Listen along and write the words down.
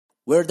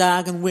We're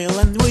Doug and Will,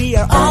 and we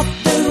are off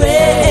the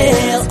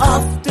rails,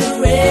 off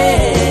the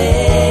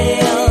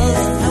rails,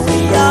 and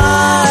we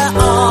are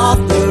off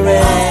the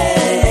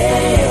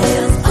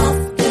rails,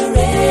 off the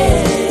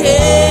rails,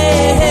 yeah,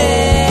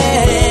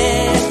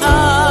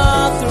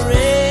 off the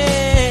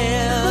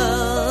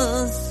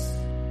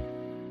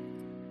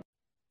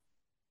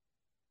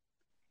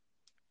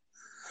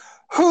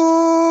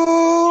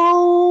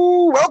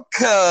rails.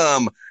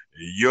 Welcome.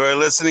 You're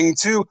listening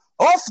to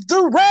Off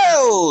the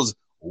Rails,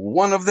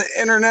 one of the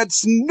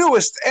internet's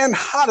newest and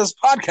hottest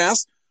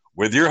podcasts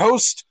with your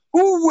host,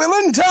 Will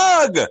and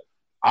Doug.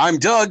 I'm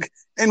Doug,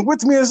 and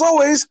with me as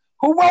always,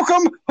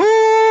 welcome,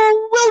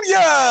 William.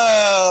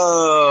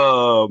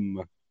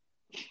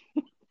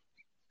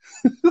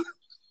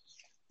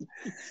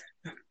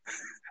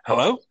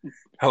 Hello?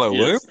 Hello,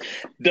 Yes. William.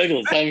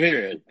 Douglas, I'm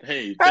here.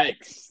 Hey,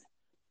 thanks.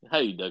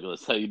 Hey,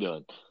 Douglas, how you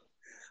doing?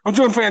 I'm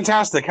doing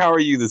fantastic. How are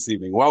you this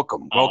evening?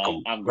 Welcome.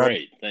 I'm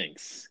great,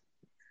 thanks.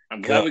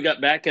 I'm glad we got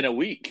back in a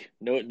week.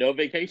 No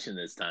vacation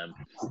this time.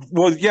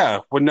 Well, yeah.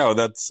 Well, no,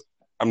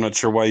 I'm not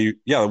sure why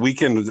the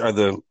weekend or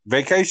the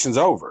vacation's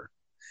over.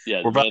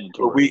 Yeah, we're back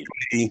to a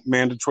weekly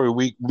mandatory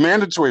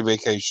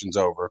vacation's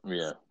over.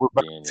 Yeah. We're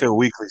back to a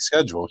weekly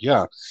schedule.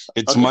 Yeah.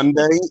 It's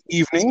Monday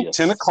evening,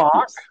 10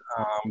 o'clock.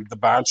 The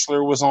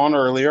Bachelor was on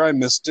earlier. I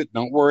missed it.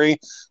 Don't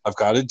worry. I've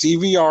got it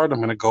DVR'd. I'm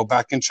going to go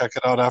back and check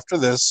it out after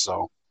this.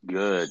 So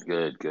Good.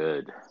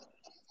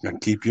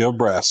 And keep you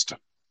abreast.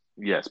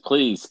 Yes,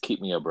 please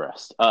keep me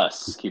abreast.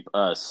 Keep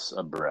us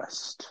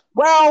abreast.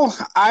 Well,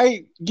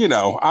 I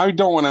don't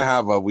want to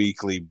have a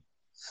weekly.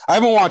 I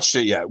haven't watched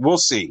it yet. We'll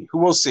see.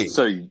 We'll see.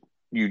 So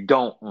you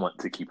don't want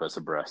to keep us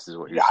abreast, is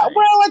what you're saying?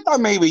 Well, I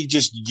thought maybe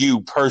just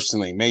you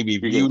personally. Maybe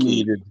if you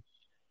needed.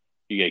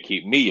 You got to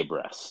keep me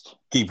abreast.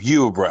 Keep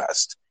you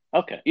abreast.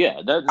 Okay.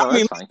 Yeah. That's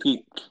fine.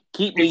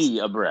 Keep me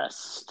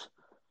abreast.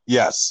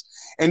 Yes.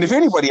 And if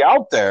anybody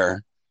out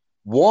there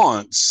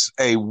wants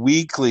a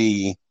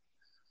weekly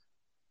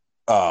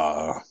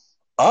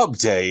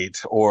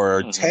update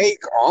or take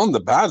on The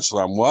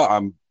Bachelor,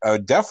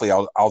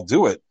 I'll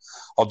do it.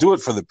 I'll do it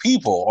for the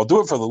people. I'll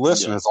do it for the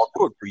listeners. Yes. I'll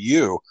do it for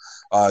you.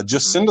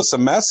 Just send us a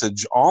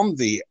message on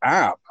the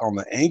app, on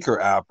the Anchor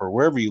app, or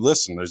wherever you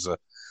listen. There's a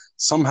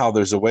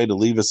way to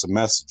leave us a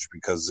message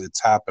because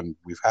it's happened.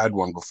 We've had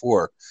one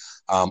before.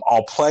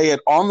 I'll play it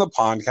on the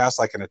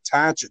podcast. I can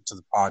attach it to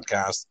the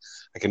podcast.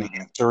 I can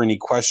answer any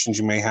questions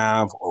you may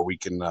have, or we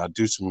can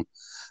do some.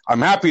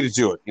 I'm happy to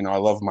do it. I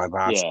love my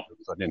Bachelor. Yeah.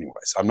 But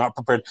anyways, I'm not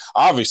prepared.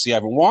 Obviously, I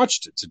haven't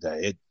watched it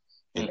today.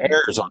 It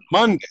airs on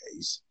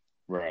Mondays.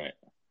 Right.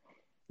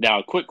 Now,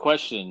 a quick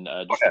question,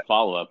 just to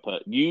follow up.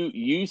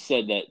 You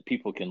said that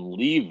people can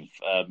leave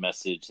a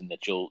message and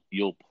that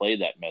you'll play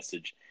that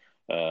message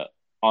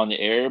on the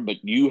air,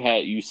 but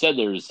you said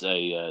there's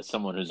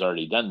someone who's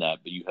already done that,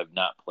 but you have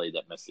not played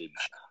that message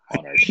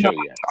on our show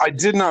yet. I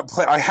did not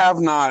play. I have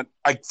not.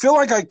 I feel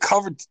like I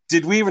covered.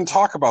 Did we even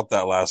talk about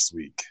that last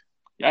week?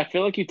 Yeah, I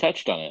feel like you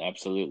touched on it.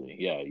 Absolutely.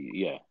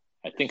 Yeah.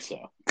 I think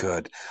so.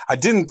 Good. I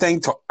didn't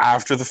think till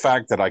after the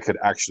fact that I could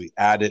actually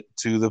add it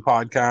to the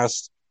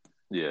podcast.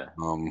 Yeah.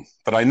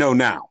 But I know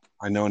now.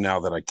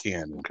 That I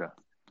can. Okay.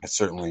 I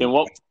certainly. And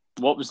what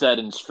was that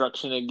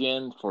instruction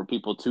again for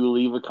people to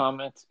leave a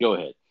comment? Go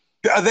ahead.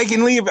 They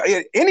can leave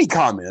any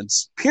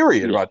comments,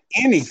 period, about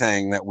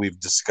anything that we've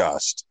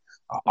discussed.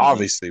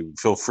 Obviously,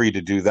 feel free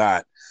to do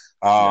that.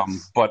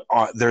 But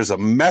there's a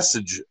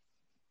message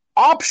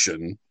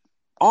option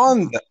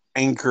on the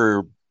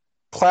Anchor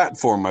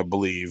platform, I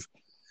believe,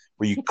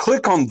 where you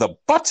click on the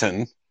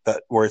button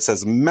where it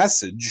says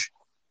message,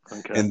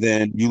 and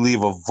then you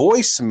leave a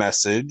voice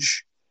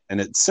message,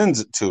 and it sends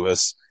it to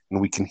us,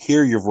 and we can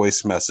hear your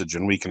voice message,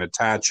 and we can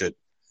attach it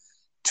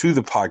to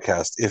the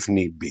podcast if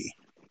need be.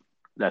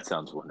 That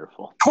sounds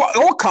wonderful.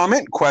 Or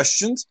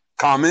questions,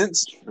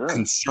 comments,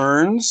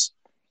 concerns.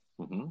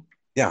 Mm-hmm.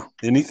 Yeah,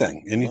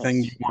 anything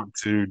you want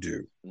to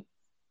do.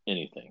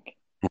 Anything.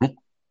 Mm-hmm.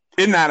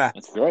 Isn't that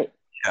That's great.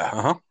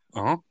 Yeah.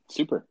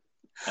 Super.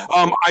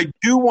 I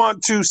do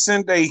want to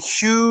send a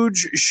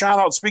huge shout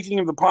out, speaking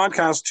of the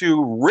podcast,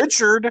 to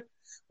Richard.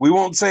 We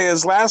won't say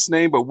his last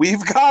name, but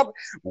we've got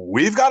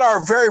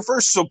our very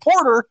first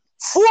supporter,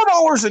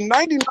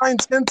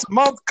 $4.99 a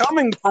month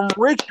coming from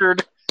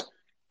Richard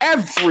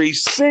every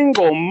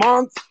single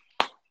month.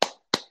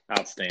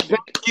 Outstanding.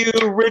 Thank you,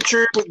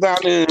 Richard.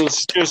 That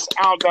is just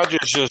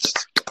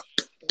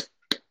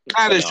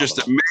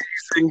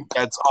amazing.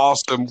 That's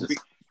awesome.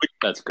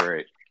 That's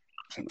great.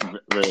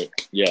 Very,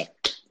 yeah.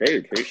 Very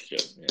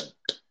appreciative. Yeah.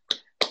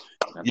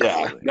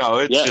 Yeah. No,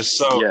 it's just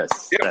so.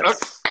 Yes. Yeah,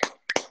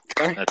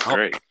 that's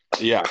great.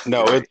 Yeah.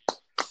 No, it.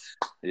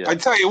 Yeah. I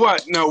tell you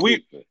what. No,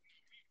 we.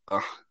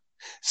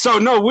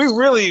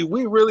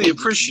 We really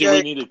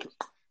appreciate. We need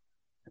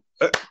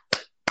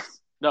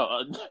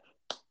no.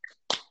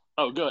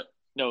 Oh, good.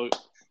 No,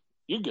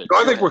 you're good.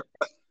 I think we're.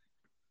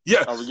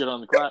 Yeah. Are we good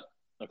on the clap?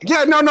 Okay.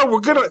 Yeah. No.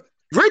 We're gonna.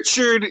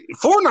 Richard,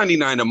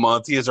 $4.99 a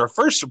month. He is our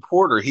first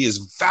supporter. He has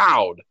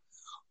vowed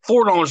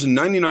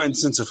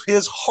 $4.99 of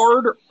his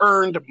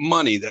hard-earned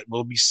money that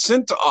will be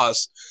sent to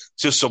us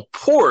to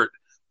support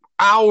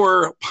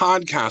our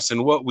podcast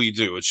and what we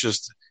do.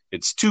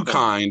 It's too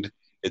kind.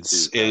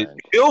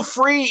 Feel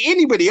free.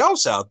 Anybody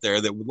else out there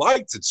that would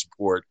like to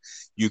support,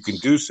 you can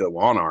do so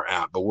on our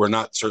app, but we're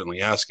not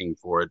certainly asking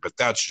for it. But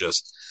that's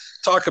just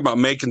talk about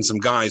making some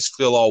guys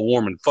feel all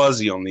warm and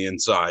fuzzy on the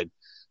inside.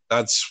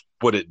 That's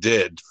what it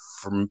did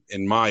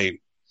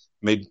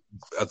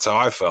that's how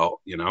I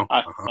felt, you know.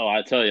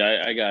 I tell you,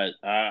 I got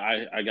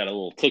a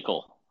little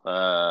tickle.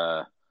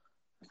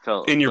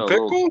 In your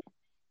pickle?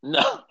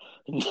 No,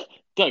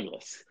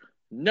 Douglas.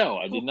 No,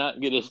 I did not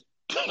get a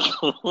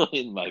tickle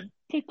in my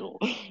pickle.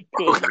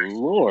 Good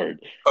Lord.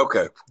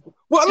 Okay.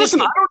 Well,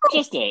 listen, I don't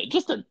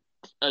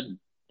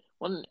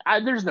know.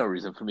 There's no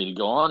reason for me to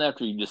go on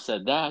after you just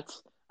said that.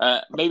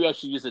 Maybe I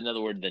should use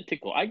another word than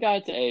tickle.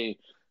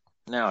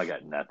 Now I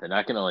got nothing.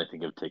 I can only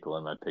think of tickle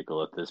in my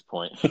pickle at this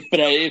point.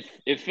 But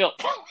it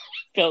felt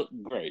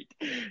great.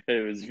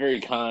 It was very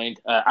kind.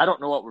 I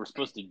don't know what we're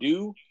supposed to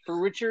do for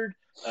Richard.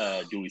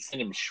 Do we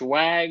send him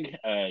swag?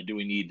 Do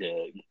we need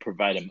to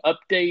provide him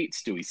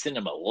updates? Do we send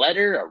him a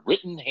letter,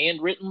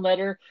 handwritten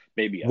letter,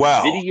 maybe a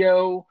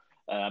video?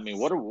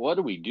 What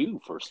do we do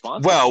for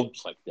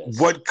sponsorships like this?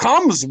 What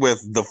comes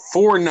with the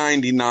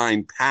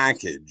 $4.99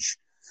 package,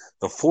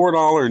 the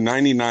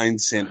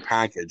 $4.99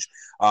 package,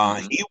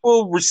 he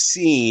will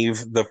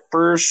receive the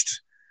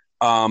first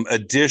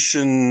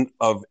edition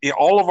of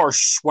all of our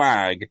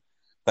swag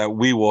that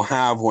we will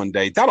have one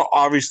day. That'll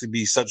obviously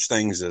be such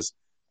things as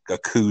a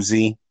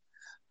koozie.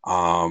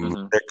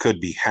 There could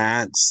be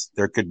hats.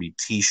 There could be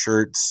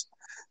T-shirts.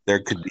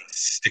 There could be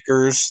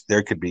stickers.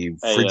 There could be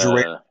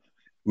refrigerator.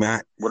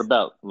 Matt, what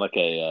about like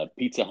a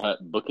Pizza Hut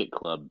Bucket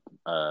Club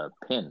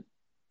pin?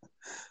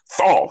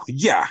 Oh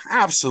yeah,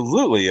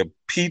 absolutely. A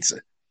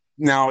pizza.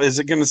 Now, is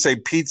it going to say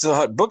Pizza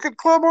Hut Bucket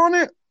Club on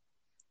it?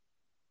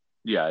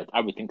 Yeah,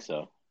 I would think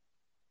so.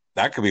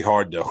 That could be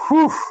hard to.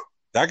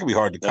 That could be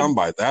hard to come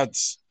by.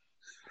 That's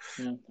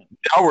now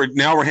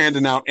we're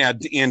handing out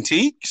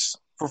antiques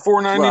for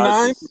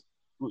 $4.99.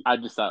 I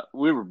just thought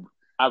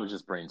I was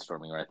just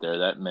brainstorming right there.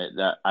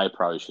 That I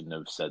probably shouldn't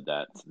have said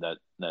that. That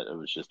it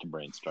was just a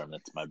brainstorm.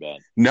 That's my bad.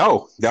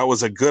 No, that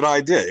was a good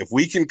idea. If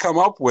we can come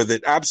up with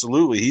it,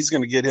 absolutely, he's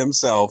going to get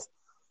himself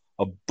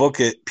a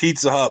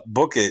Pizza Hut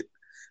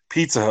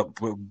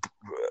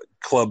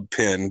Club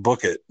pin.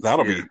 Book it.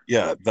 That'll be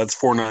that's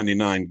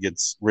 $4.99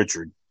 gets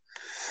Richard.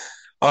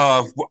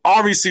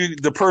 Obviously,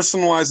 the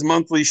personalized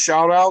monthly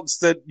shout-outs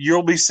that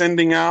you'll be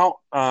sending out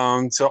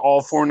to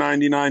all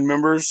 $4.99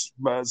 members,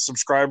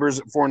 subscribers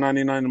at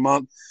 $4.99 a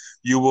month,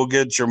 you will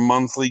get your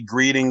monthly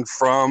greeting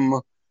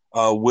from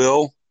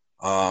Will.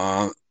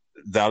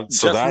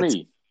 That's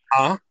me.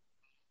 Huh?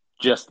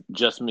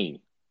 Just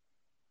me.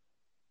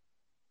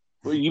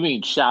 Well, you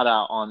mean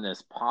shout-out on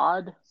this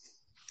pod?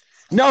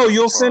 No,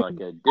 you'll send. I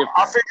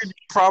figured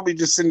you'd probably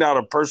just send out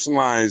a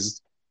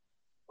personalized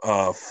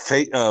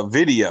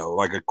video,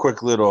 like a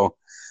quick little,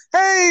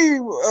 hey,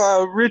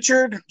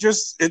 Richard,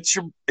 it's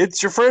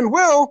your friend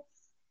Will,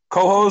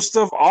 co-host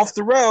of Off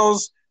the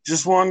Rails.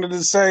 Just wanted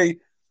to say,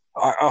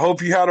 I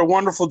hope you had a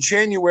wonderful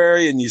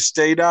January and you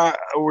stayed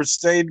able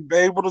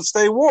to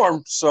stay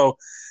warm. So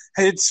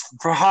it's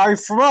hi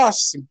from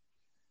us.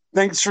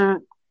 Thanks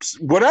for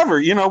whatever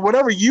you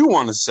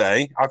want to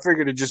say. I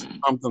figured it'd just be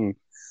something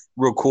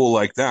real cool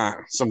like that,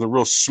 something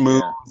real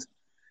smooth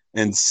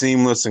and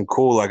seamless and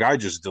cool, like I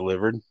just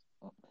delivered.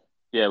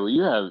 Yeah,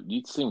 well,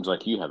 it seems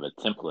like you have a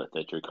template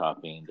that you're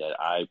copying that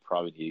I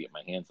probably need to get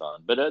my hands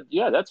on. But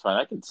that's fine.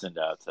 I can send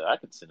out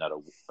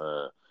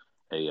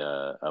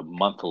a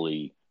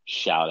monthly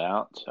shout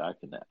out. I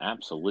can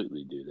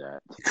absolutely do that.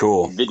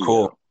 Cool.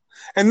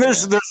 And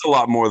there's a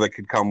lot more that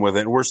could come with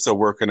it. We're still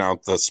working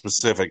out the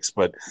specifics,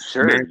 but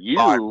sure, it's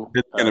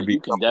going to be. You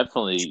can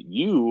definitely.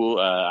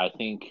 I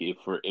think if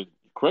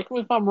correct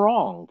me if I'm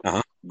wrong.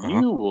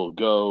 You will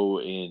go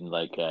in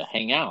like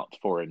hang out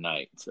for a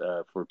night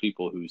for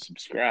people who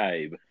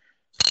subscribe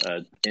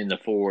in the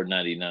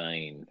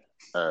 $4.99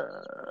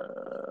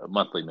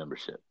 monthly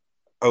membership.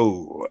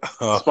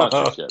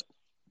 Sponsorship.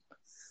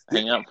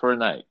 Hang out for a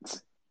night.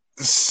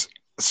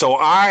 So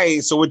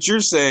what you're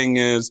saying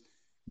is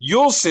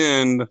you'll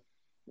send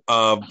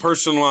a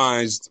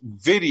personalized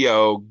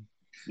video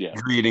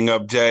greeting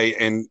update,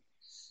 and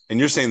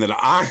you're saying that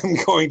I'm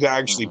going to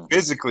actually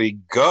physically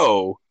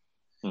go.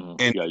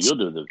 And you'll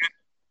do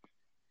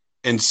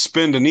and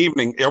spend an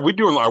evening. Are we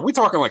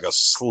talking like a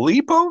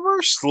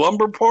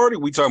slumber party?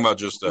 We talking about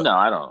just an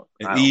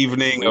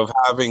evening of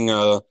having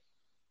a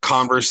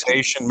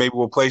conversation? Maybe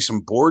we'll play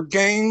some board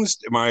games.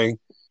 Do I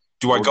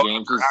go to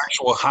an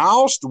actual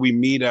house? Do we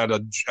meet at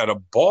a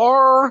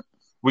bar?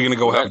 We're gonna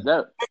go have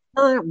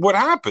dinner? What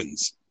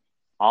happens?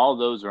 All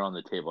those are on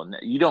the table.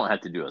 You don't have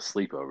to do a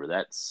sleepover.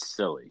 That's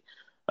silly.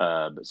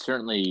 But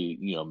certainly,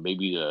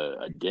 maybe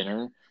a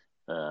dinner.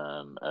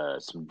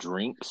 Some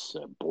drinks.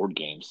 Board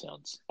game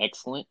sounds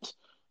excellent.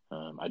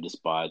 I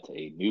just bought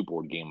a new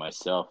board game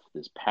myself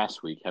this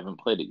past week. Haven't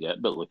played it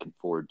yet, but looking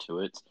forward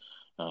to it.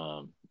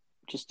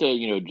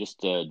 just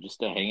to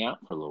hang out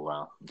for a little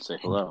while and say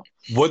hello.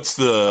 What's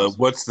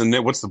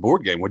the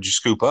board game? What'd you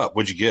scoop up?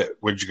 What'd you get?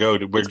 Where'd you go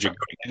to get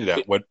it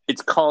at?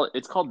 It's called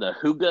the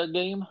Hygge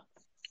game.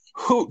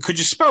 Who could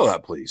you spell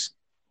that, please?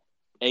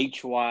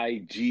 Hygge.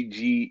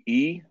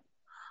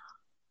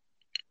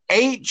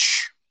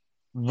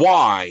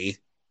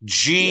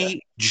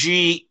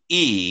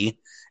 Hygge,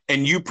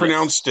 and you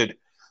pronounced it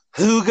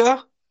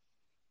Hygge?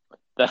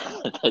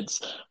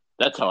 That's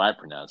how I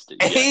pronounced it.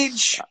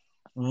 Hygge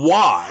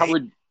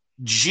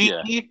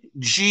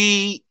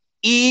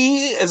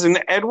as in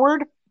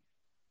Edward?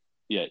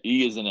 Yeah,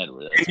 E as in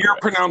Edward. And you're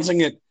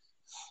pronouncing it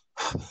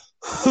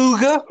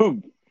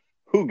Hygge?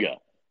 Hygge.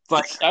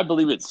 I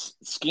believe it's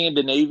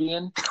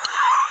Scandinavian.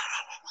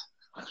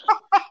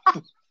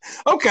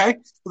 Okay,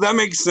 that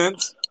makes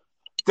sense.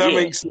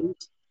 Makes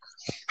sense.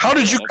 How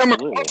did you come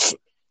across?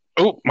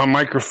 Oh, my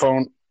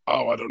microphone.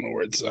 Oh, I don't know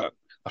where it's at.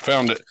 I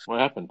found it. What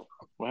happened?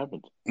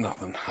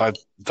 Nothing. I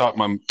thought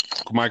my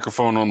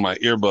microphone on my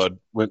earbud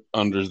went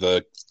under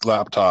the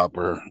laptop,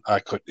 or I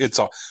could. It's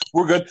all.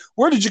 We're good.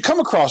 Where did you come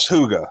across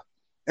Hygge?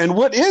 And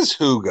what is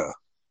Hygge?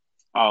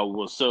 Oh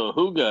well, so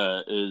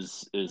Hygge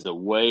is a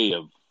way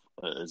of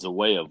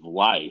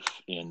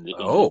life in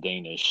the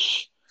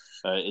Danish.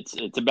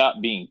 It's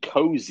about being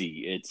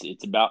cozy.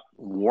 It's about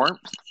warmth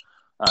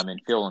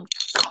and feeling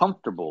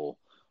comfortable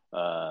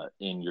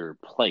in your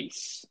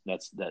place.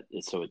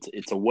 So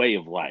it's a way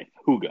of life.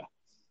 Hygge.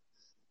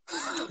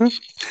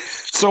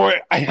 So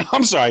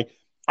I'm sorry.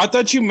 I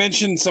thought you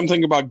mentioned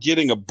something about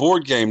getting a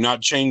board game,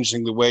 not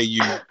changing the way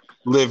you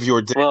live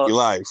your daily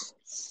life.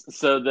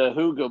 So the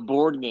Hygge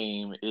board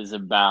game is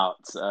about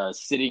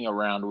sitting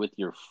around with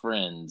your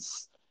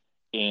friends,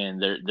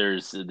 and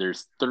there's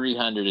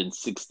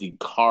 360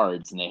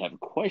 cards, and they have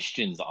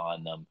questions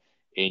on them,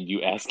 and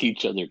you ask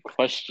each other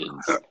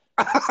questions,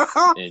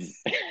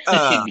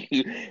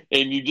 and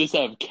you just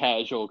have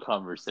casual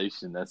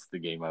conversation. That's the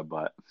game I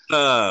bought.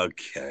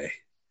 Okay.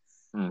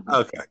 Mm-hmm.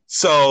 Okay.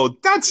 So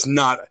that's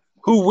not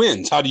who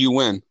wins. How do you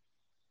win?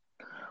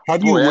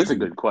 That's a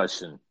good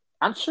question.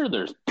 I'm sure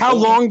there's. How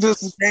long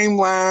does the game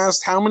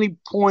last? How many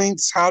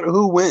points?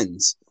 Who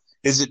wins?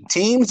 Is it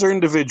teams or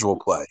individual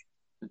play?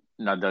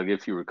 Now, Doug,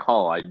 if you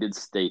recall, I did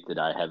state that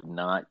I have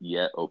not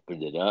yet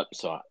opened it up,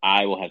 so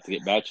I will have to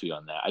get back to you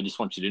on that. I just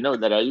want you to know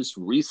that I just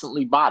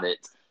recently bought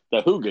it,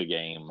 the Hygge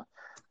game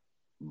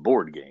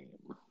board game.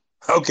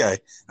 Okay.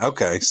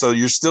 So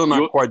you're still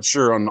not quite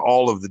sure on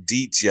all of the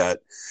deets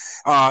yet.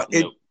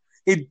 Nope.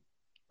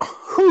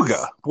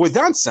 Hygge. Boy,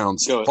 that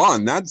sounds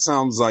fun. That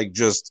sounds like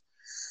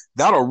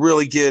that'll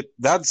really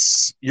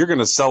you're going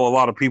to sell a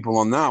lot of people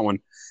on that one.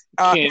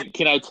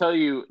 Can I tell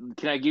you?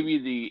 Can I give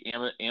you the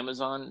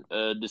Amazon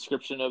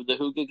description of the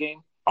Hygge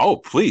game? Oh,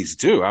 please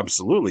do.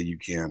 Absolutely, you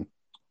can.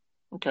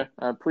 Okay.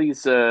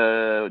 Please,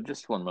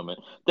 just one moment.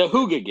 The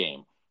Hygge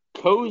game: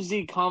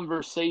 cozy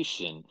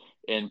conversation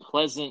and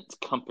pleasant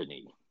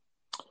company.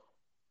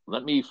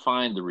 Let me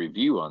find the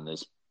review on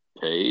this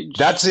page.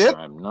 That's it.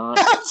 I'm not.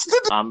 That's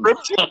the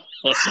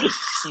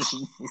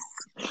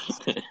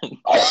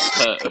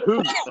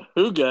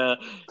Hygge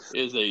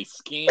is a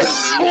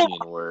Scandinavian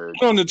word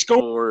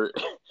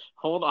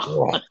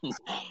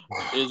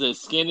is a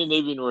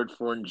Scandinavian word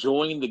for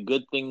enjoying the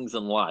good things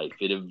in life.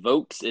 It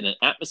evokes an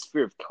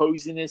atmosphere of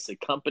coziness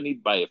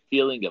accompanied by a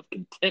feeling of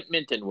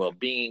contentment and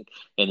well-being,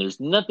 and there's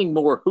nothing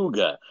more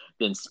Hygge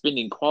than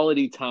spending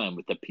quality time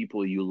with the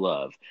people you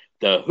love.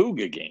 The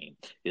Hygge game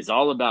is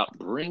all about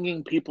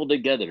bringing people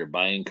together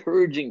by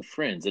encouraging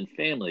friends and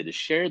family to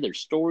share their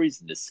stories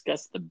and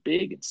discuss the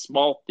big and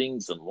small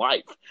things in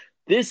life.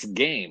 This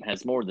game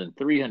has more than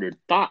 300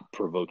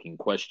 thought-provoking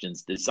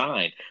questions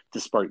designed to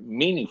spark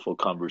meaningful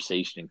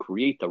conversation and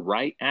create the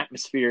right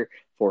atmosphere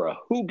for a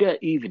Hygge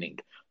evening.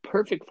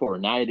 Perfect for a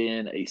night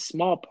in, a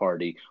small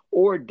party,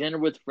 or dinner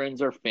with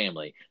friends or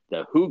family.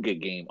 The Hygge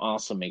game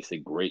also makes a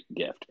great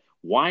gift.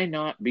 Why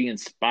not be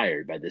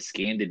inspired by the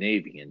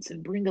Scandinavians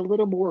and bring a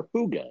little more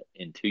Hygge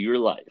into your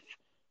life?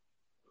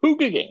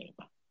 Hygge game.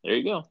 There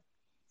you go.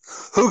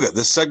 Hygge.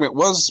 This segment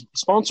was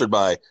sponsored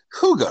by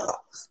Hygge.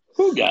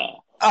 Hygge.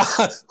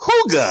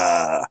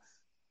 Hygge.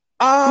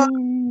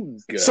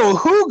 So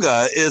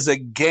Hygge is a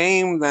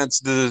game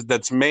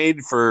that's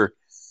made for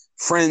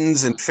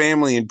friends and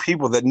family and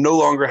people that no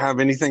longer have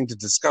anything to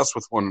discuss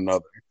with one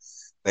another.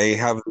 They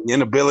have the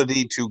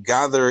inability to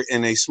gather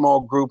in a small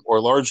group or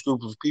large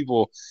group of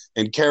people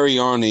and carry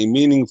on a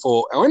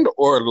meaningful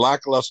or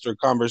lackluster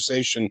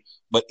conversation,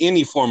 but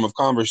any form of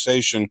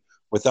conversation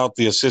without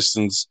the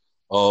assistance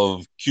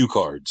of cue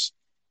cards.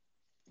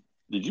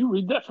 Did you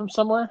read that from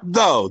somewhere?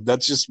 No,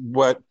 that's just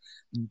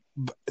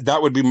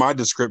that would be my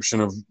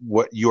description of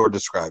what you're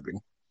describing.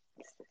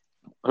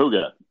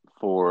 Hygge,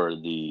 for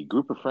the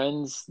group of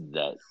friends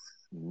that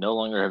no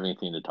longer have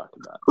anything to talk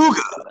about.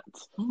 Hygge,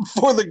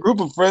 for the group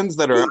of friends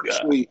that are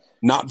actually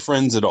not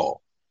friends at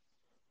all.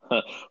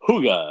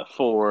 Hygge,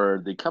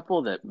 for the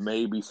couple that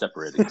may be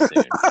separating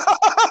soon.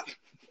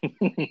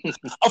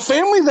 A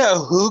family that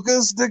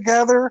hygges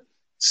together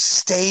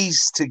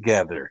stays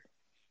together.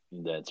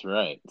 That's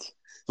right.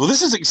 Well,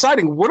 this is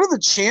exciting. What are the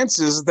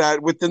chances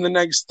that within the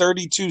next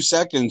 32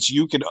 seconds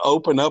you could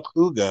open up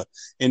Huga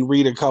and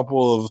read a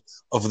couple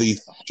of the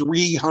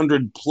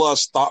 300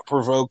 plus thought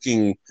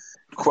provoking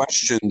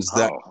questions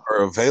that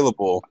are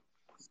available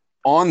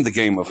on the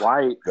game of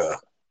Huga?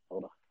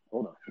 Hold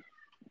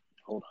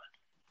on.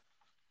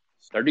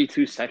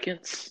 32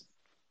 seconds?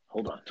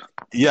 Hold on.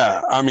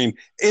 Yeah, I mean,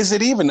 is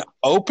it even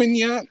open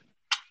yet?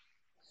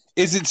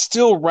 Is it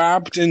still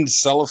wrapped in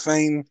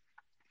cellophane?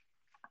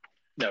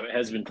 No, it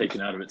has been taken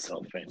out of its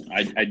cellophane.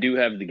 I do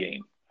have the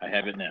game. I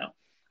have it now.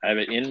 I have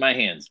it in my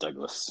hands,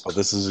 Douglas. Oh,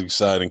 this is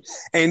exciting.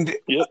 And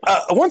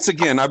once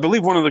again, I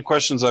believe one of the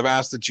questions I've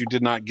asked that you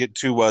did not get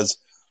to was,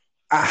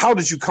 how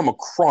did you come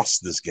across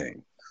this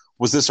game?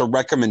 Was this a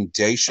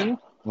recommendation?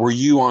 Were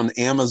you on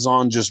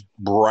Amazon just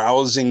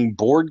browsing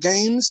board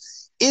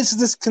games? Is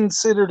this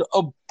considered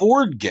a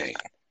board game?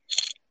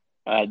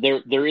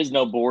 There is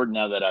no board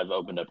now that I've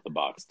opened up the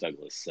box,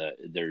 Douglas.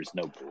 There's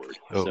no board.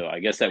 So I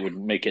guess that would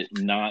make it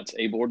not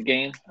a board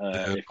game.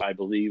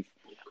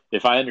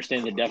 If I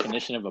understand the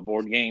definition of a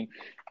board game,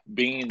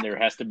 being there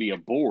has to be a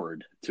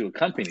board to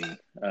accompany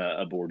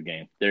a board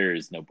game. There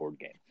is no board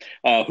game.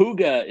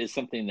 Huga is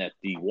something that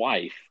the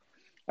wife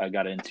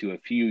got into a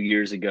few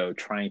years ago,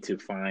 trying to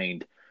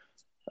find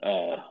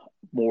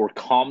more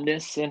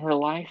calmness in her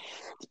life,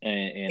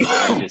 and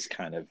I just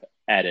kind of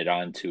added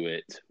on to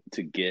it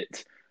to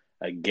get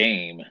a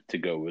game to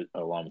go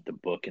along with the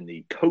book and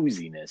the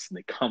coziness and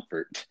the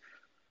comfort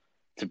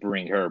to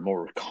bring her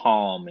more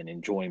calm and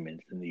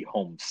enjoyment in the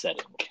home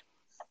setting.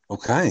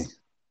 Okay.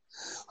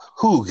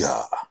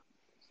 Huga.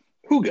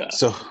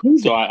 So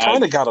I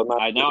kind of got a.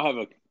 I now have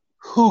a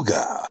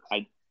Huga.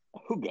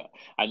 Huga.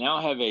 I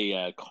now have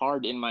a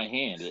card in my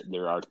hand.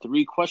 There are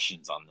 3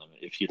 questions on them.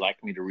 If you'd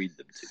like me to read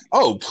them to you.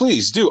 Oh,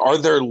 please do. Are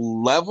there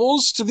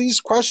levels to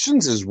these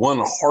questions? Is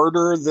one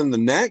harder than the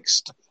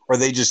next? Or are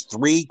they just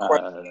 3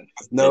 questions?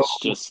 No, it's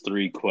just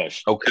 3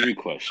 questions. Okay. 3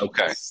 questions.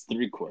 Okay.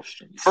 3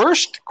 questions.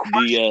 First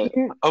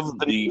question of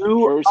the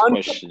new first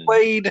question.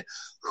 Played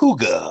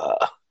Huga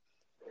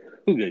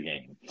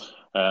game.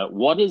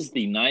 What is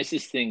the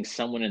nicest thing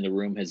someone in the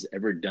room has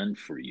ever done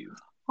for you?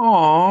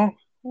 Aw,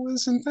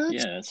 wasn't that?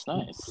 Yeah, that's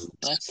nice.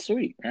 That's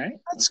sweet, right?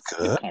 That's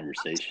good.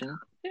 Conversation.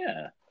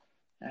 Yeah,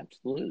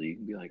 absolutely. You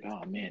can be like,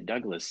 oh man,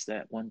 Douglas,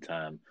 that one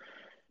time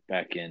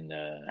back in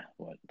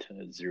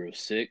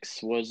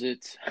 06 was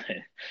it?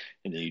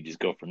 And then you just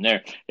go from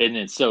there. And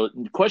then so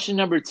question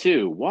number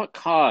 2, what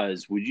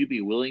cause would you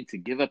be willing to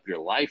give up your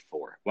life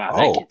for? Wow,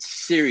 that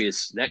gets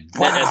serious. That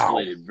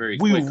escalated very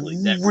quickly.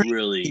 That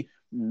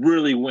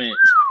really went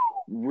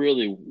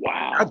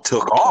wow. That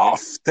took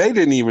off.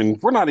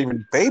 We're not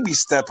even baby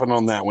stepping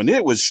on that one.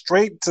 It was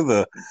straight to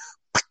the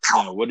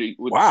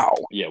wow.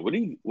 Yeah, what are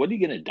you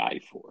gonna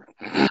die for?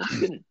 What are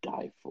you gonna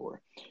die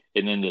for?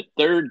 And then the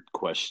third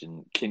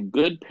question, can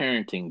good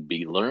parenting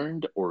be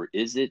learned or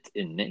is it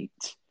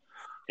innate?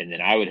 And then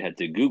I would have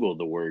to Google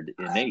the word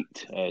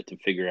innate to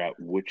figure out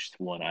which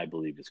one I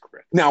believe is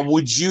correct. Now,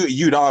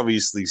 you'd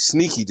obviously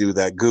sneaky do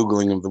that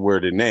Googling of the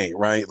word innate,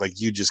 right? Like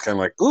you just kind of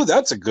like, ooh,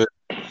 that's a good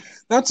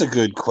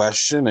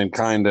question, and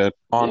kind of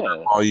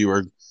while you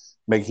were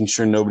making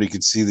sure nobody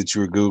could see that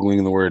you were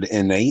Googling the word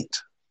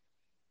innate.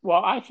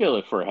 Well, I feel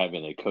if we're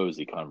having a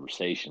cozy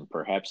conversation,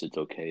 perhaps it's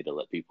okay to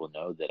let people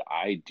know that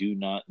I do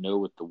not know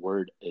what the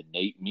word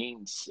innate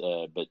means.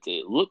 But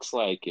it looks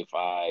like if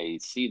I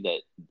see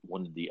that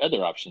one of the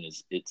other option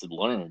is it's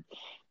learned,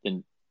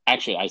 then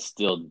actually I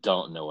still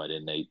don't know what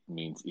innate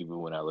means, even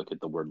when I look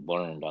at the word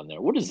learned on there.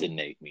 What does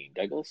innate mean,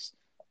 Douglas?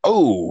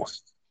 Oh,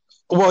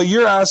 well,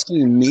 you're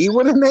asking me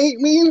what innate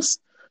means?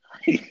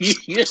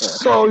 Yeah.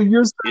 So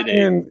you're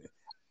saying,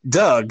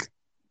 Doug,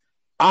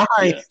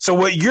 so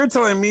what you're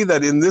telling me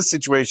that in this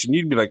situation,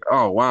 you'd be like,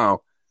 oh,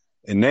 wow,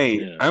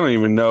 innate. Yeah. I don't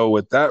even know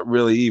what that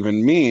really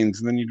even means.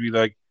 And then you'd be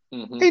like,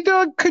 hey,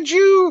 Doug, could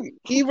you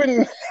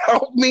even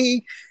help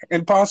me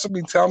and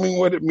possibly tell me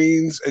what it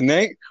means,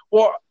 innate?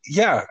 Well,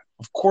 yeah,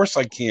 of course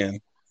I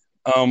can.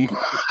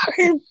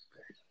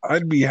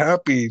 I'd be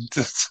happy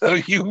to tell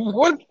you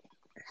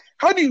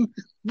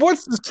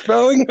what's the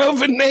spelling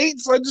of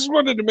innate? So I just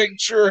wanted to make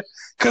sure,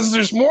 because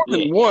there's more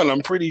than one.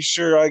 I'm pretty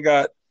sure I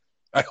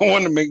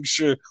want to make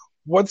sure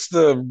what's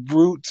the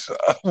root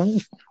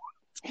of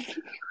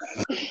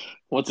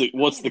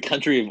what's the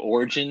country of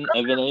origin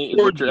of innate?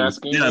 Is what you're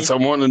asking? Yes, I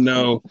want to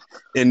know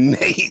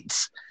innate.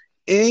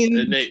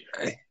 Innate.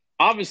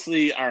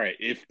 Obviously, all right.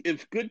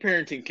 If good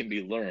parenting can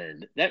be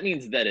learned, that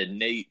means that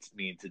innate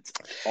means it's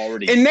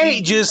already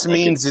innate. Just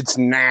means it's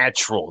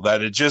natural.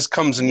 That it just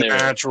comes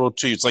natural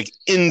to you. It's like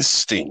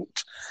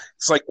instinct.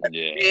 It's like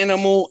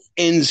animal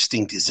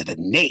instinct. Is it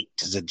innate?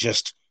 Is it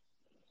just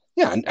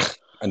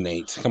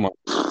innate? Come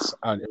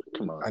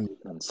on.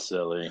 That's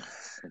silly.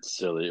 It's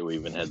silly. We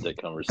even had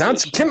that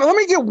conversation. Let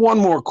me get one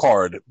more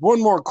card.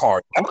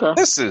 Okay.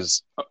 This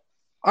is.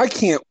 I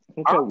can't.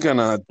 Okay.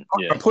 I'm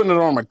putting it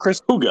on my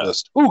Christmas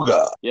list.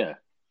 Huga. Yeah.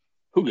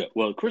 Huga.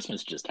 Well,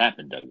 Christmas just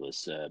happened,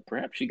 Douglas.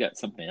 Perhaps you got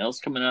something else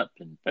coming up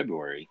in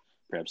February.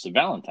 Perhaps a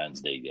Valentine's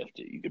Day gift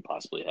that you could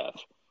possibly have.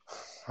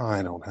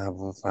 I don't have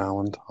a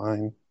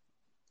Valentine.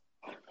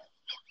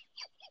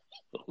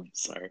 I'm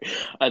sorry.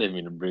 I didn't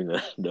mean to bring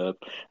that up.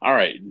 All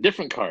right,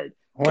 different card.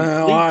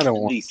 Well, Complete I don't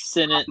want the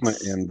sentence.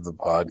 to end the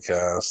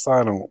podcast.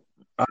 I don't.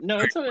 No,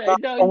 it's okay.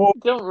 No,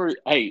 don't worry.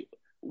 Hey,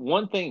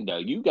 one thing though,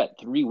 you got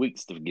 3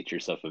 weeks to get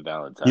yourself a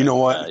Valentine. You know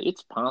what?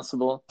 It's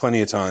possible.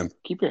 Plenty of time.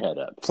 Keep your head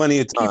up. Plenty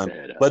of time. Keep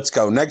your head up. Let's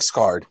go. Next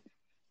card.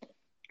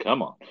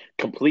 Come on.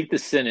 Complete the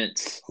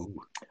sentence.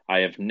 Ooh. I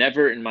have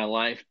never in my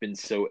life been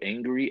so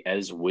angry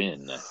as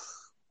when.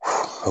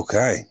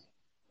 Okay.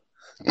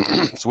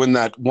 It's when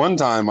that one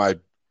time I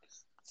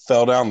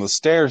fell down the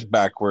stairs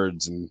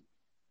backwards and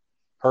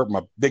hurt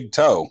my big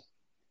toe.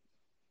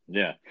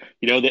 Yeah.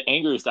 You know, the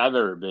angriest I've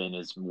ever been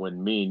is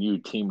when me and you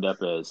teamed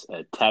up as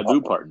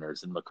taboo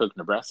partners in McCook,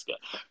 Nebraska.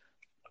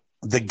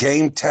 The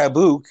game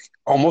Taboo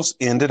almost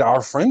ended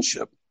our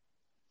friendship.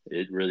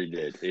 It really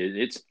did.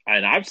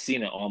 And I've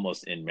seen it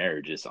almost in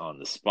marriages on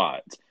the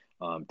spot.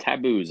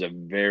 Taboo is a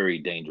very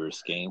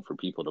dangerous game for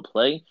people to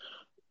play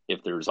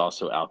if there's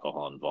also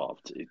alcohol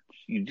involved.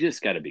 You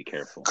just got to be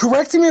careful.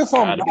 Correct me if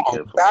I'm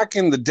wrong. Back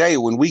in the day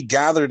when we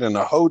gathered in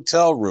a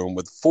hotel room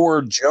with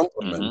 4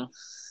 gentlemen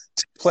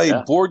to play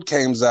board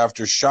games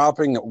after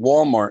shopping at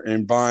Walmart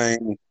and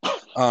buying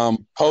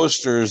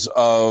posters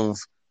of,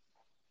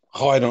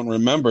 I don't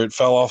remember. It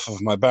fell off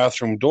of my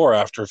bathroom door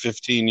after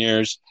 15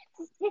 years.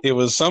 It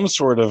was some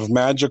sort of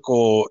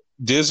magical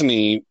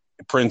Disney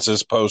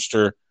princess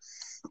poster.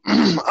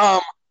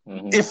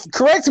 If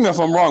correct me if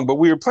I'm wrong, but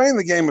we were playing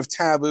the game of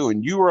Taboo,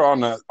 and you were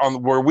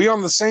were we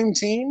on the same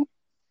team?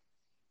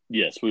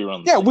 Yes, we were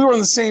on. We were on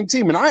the same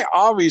team, and I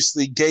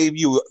obviously gave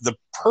you the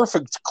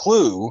perfect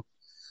clue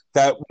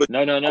that would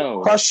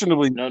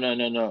questionably.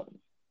 No.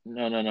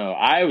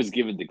 I was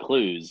given the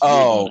clues.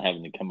 Oh, you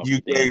having to come up you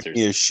with the gave answers.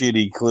 me a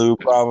shitty clue,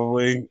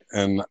 probably,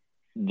 and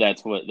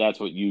that's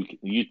what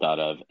you thought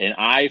of, and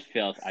I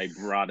felt I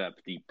brought up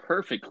the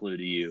perfect clue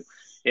to you.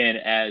 And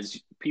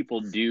as people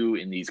do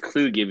in these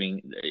clue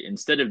giving,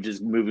 instead of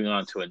just moving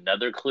on to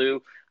another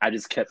clue, I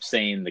just kept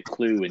saying the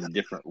clue in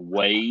different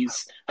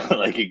ways,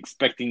 like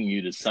expecting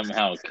you to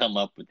somehow come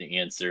up with the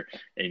answer,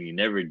 and you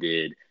never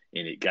did.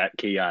 And it got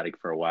chaotic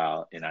for a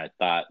while, and I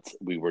thought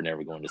we were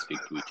never going to speak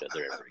to each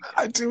other ever again.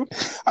 I do.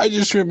 I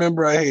just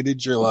remember I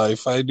hated your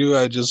life. I do.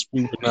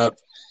 We were not.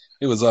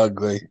 It was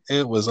ugly.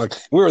 It was like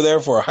we were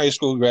there for a high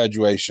school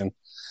graduation.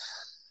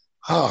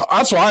 Oh,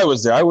 that's why I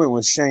was there. I went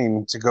with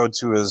Shane to go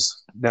to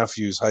his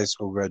nephew's high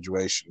school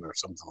graduation or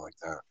something like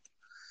that.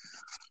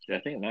 Yeah,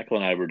 I think Michael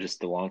and I were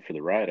just along for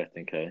the ride. I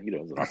think it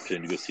was an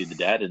opportunity to go see the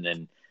dad and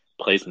then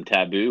play some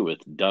Taboo with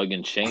Doug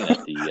and Shane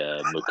at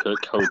the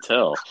McCook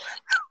Hotel.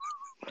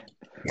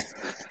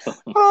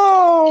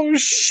 Oh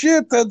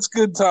shit, that's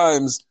good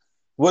times.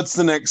 What's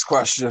the next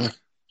question?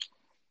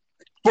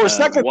 For a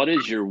second, what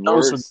is your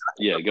worst?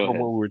 Yeah, go ahead.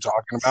 What we were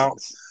talking about.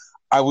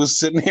 I was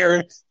sitting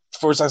here.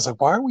 First, I was like,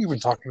 "Why are we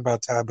even talking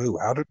about Taboo?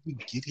 How did we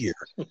get here?"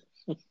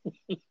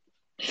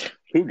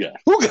 Hooga.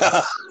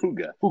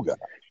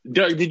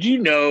 Doug, did you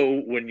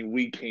know when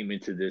we came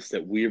into this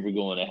that we were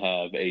going to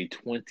have a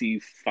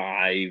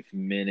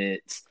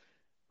 25-minute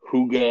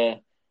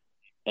Hooga?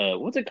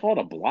 What's it called?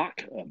 A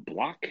block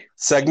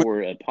segment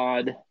or a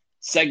pod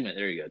segment?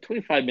 There you go.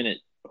 25-minute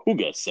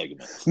Hooga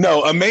segment.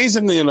 No,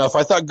 amazingly enough,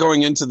 I thought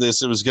going into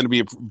this it was going to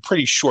be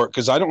pretty short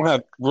because I don't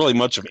have really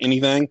much of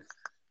anything.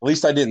 At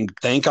least I didn't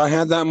think I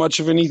had that much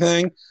of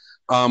anything.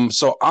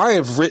 So I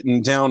have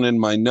written down in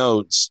my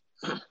notes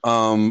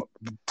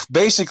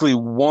basically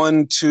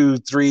 1, 2,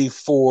 3,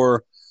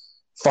 4,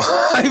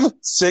 5,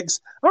 6.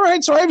 All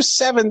right, so I have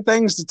 7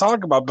 things to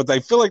talk about, but I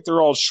feel like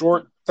they're all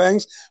short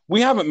things.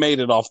 We haven't made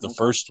it off the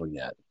first one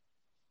yet.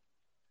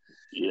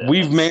 Yeah,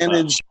 we've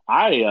managed.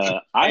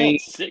 I had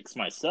 6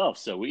 myself,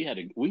 so we had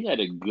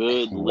a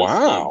good list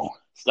of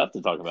stuff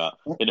to talk about.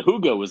 And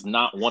Hooga was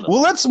not one of them.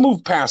 Well, let's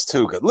move past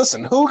Hooga.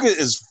 Listen, Hooga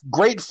is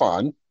great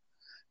fun.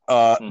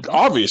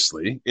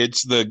 Obviously,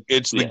 it's the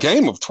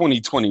game of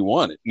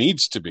 2021. It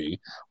needs to be.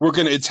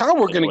 It's how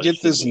we're going to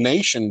get this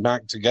nation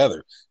back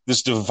together.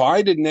 This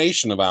divided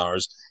nation of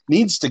ours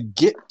needs to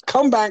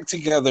come back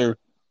together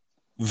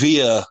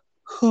via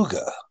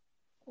Hooga.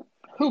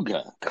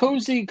 Hooga,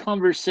 cozy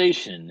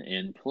conversation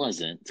in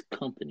pleasant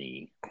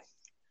company.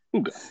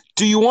 Hooga.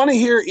 Do you want to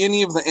hear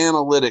any of the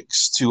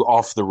analytics to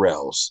Off the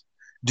Rails?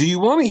 Do you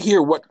want to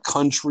hear what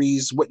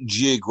countries, what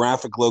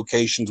geographic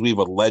locations we've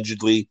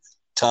allegedly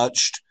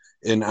touched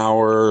in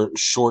our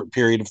short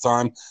period of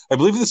time? I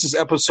believe this is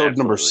episode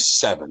number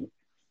 7.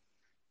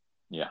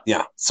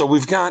 Yeah. So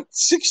we've got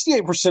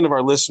 68% of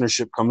our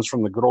listenership comes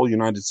from the good old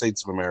United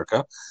States of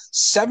America.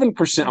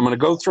 7%, I'm going to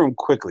go through them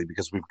quickly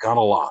because we've got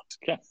a lot.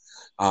 Okay.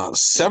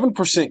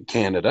 7%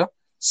 Canada,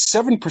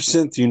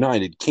 7% the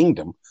United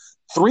Kingdom,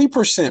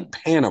 3%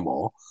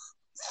 Panama,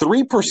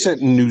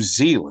 3% New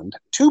Zealand,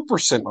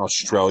 2%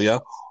 Australia,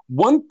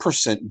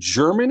 1%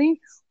 Germany,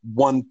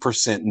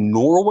 1%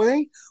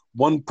 Norway,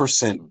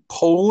 1%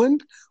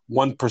 Poland,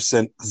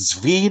 1%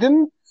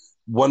 Sweden,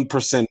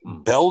 1%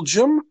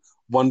 Belgium,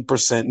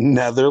 1%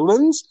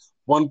 Netherlands,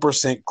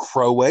 1%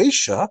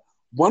 Croatia,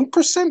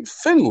 1%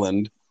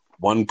 Finland,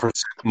 1%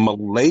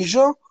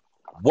 Malaysia,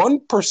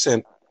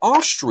 1%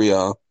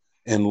 Austria,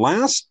 and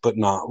last but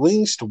not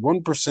least,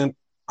 1%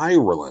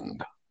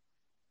 Ireland.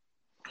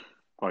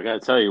 Well, I got to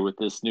tell you, with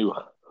this new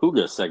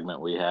Hygge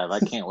segment we have, I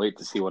can't wait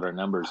to see what our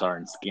numbers are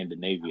in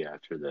Scandinavia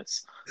after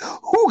this.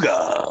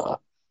 Hygge.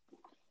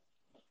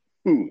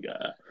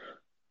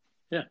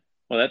 Yeah.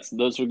 Well,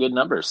 those are good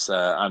numbers.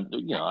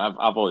 I've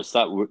always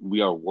thought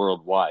we are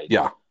worldwide.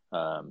 Yeah.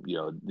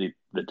 The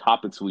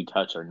topics we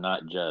touch are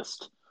not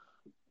just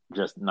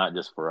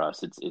for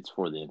us. It's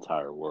for the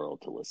entire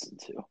world to listen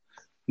to.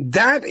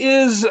 That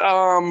is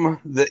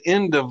the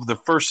end of the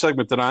first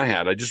segment that I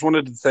had. I just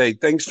wanted to say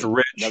thanks to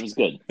Rich. That was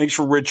good. Thanks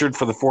for Richard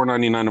for the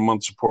 $4.99 a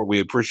month support. We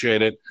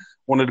appreciate it.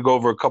 Wanted to go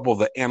over a couple of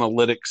the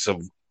analytics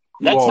of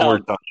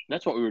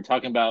that's what we were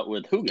talking about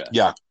with Hygge.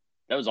 Yeah.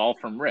 That was all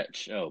from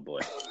Rich. Oh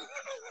boy.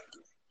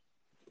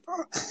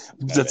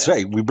 That's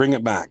right. We bring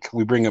it back.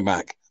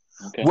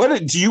 Okay.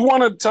 Do you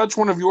want to touch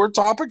one of your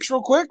topics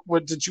real quick?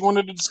 What did you want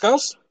to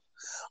discuss?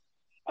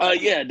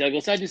 Yeah,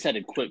 Douglas, I just had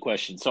a quick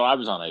question. So I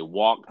was on a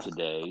walk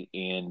today,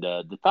 and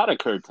the thought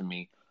occurred to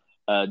me,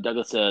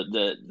 Douglas,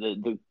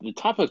 the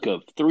topic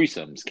of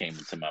threesomes came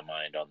into my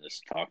mind on this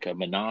talk, a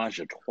menage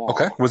a trois.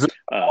 Okay. Was it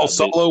a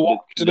solo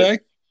walk today?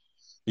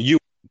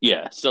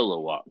 Yeah, solo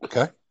walk.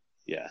 Okay.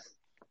 Yeah.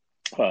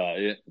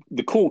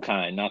 The cool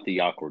kind, not the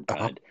awkward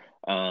kind.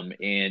 And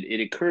it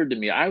occurred to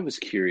me, I was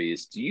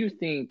curious, do you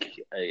think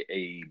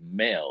a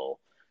male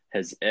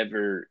has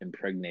ever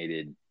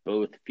impregnated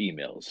both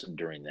females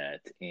during that?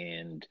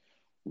 And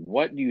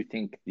what do you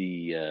think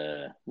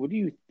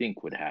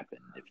would happen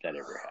if that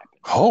ever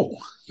happened? Oh,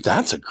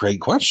 that's a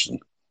great question.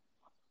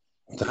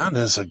 That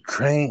is a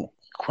great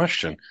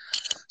question.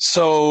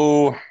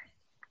 So,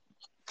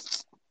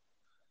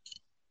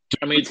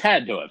 I mean, it's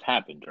had to have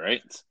happened,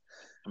 right?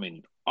 I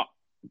mean,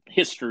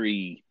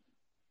 history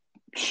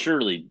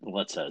surely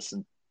lets us.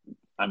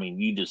 I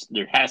mean,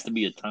 there has to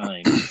be a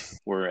time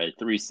where a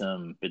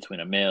threesome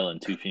between a male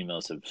and two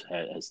females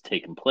has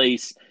taken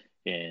place,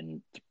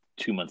 and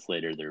 2 months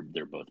later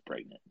they're both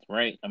pregnant,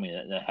 right? I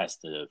mean, there has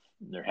to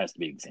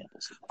be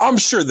examples. I'm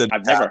sure that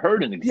I've never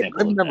heard an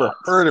example. I've never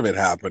heard of it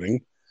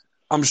happening.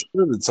 I'm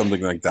sure that something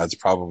like that's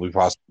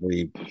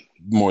possibly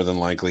more than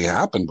likely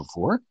happened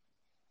before.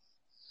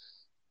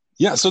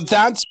 Yeah, so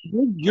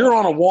you're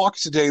on a walk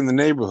today in the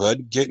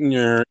neighborhood, getting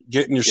your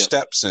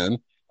steps in,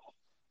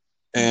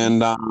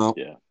 and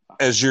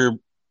as you're,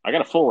 I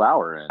got a full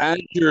hour in. As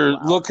you're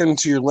looking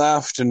to your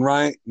left and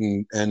right,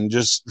 and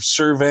just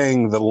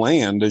surveying the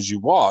land as you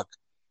walk,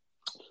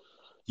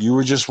 you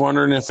were just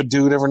wondering if a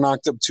dude ever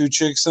knocked up two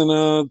chicks in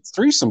a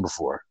threesome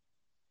before.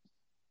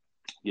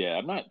 Yeah,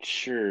 I'm not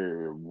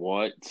sure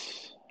what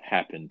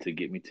happened to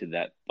get me to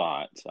that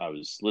thought. I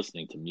was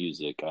listening to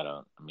music.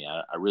 I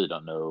really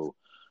don't know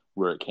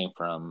where it came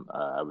from.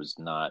 I was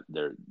not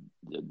there.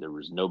 There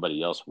was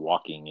nobody else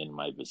walking in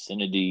my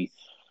vicinity.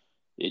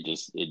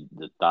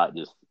 The thought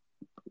just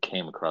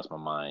came across my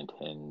mind,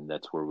 and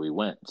that's where we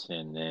went.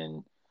 And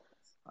then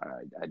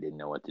I didn't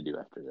know what to do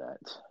after that.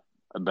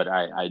 But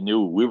I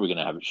knew we were going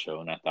to have a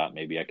show, and I thought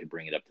maybe I could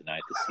bring it up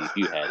tonight to see if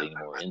you had any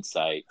more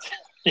insight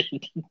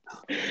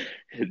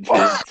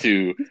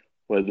into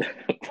what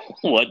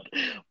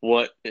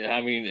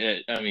I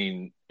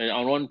mean.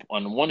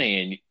 On one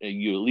hand,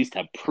 you at least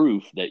have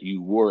proof that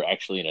you were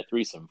actually in a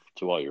threesome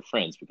to all your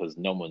friends, because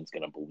no one's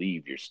going to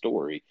believe your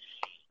story.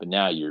 But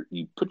now you're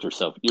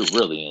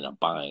really in a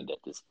bind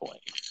at this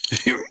point.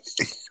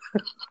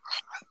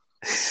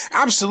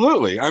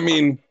 Absolutely. I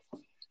mean,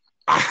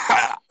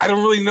 I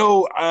don't really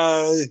know.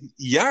 I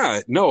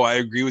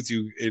agree with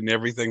you in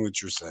everything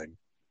that you're saying.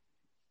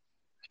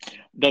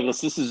 Douglas,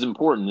 this is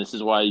important. This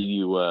is why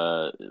you,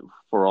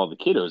 for all the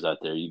kiddos out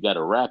there, you got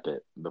to wrap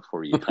it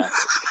before you tap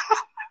it.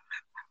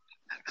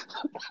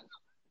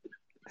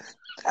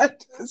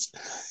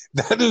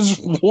 That is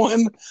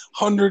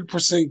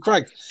 100%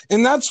 correct.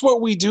 And that's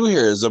what we do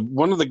here.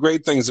 One of the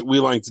great things that we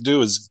like to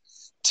do is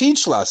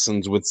teach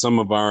lessons with some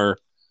of our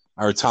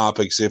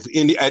topics at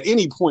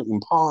any point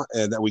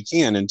that we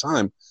can in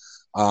time.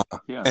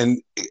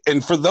 And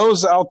for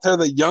those out there,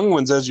 the young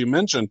ones, as you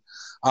mentioned,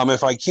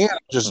 if I can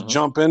just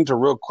jump into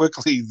real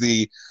quickly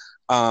the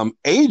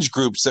age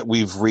groups that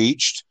we've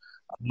reached.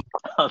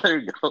 Oh, there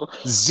you go.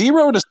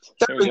 0 to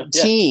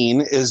 17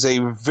 is a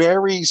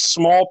very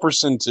small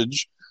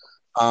percentage,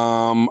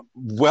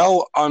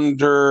 well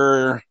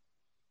under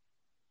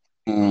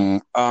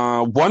 1%.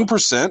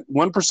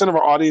 1% of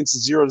our audience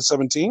is 0 to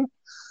 17.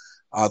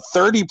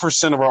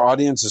 30% of our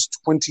audience is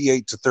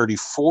 28 to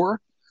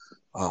 34.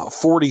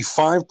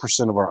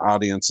 45% of our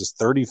audience is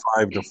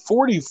 35 to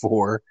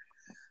 44.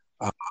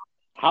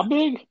 How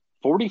big?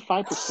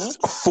 45%?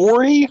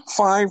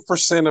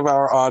 45% of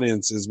our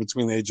audience is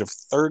between the age of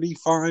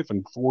 35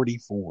 and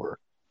 44.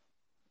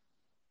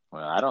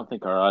 Well, I don't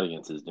think our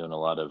audience is doing a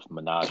lot of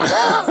menage.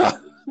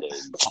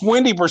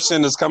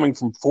 20% is coming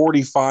from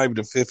 45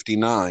 to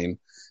 59,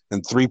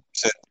 and 3%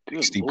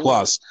 60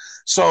 plus.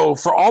 So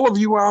for all of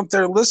you out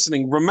there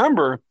listening,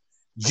 remember,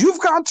 you've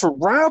got to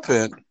wrap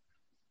it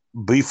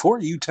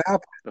before you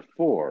tap it.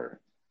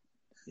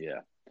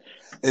 Yeah.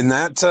 And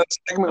that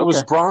segment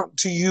was brought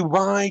to you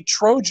by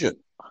Trojan.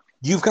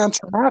 You've got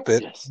to wrap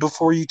it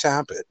before you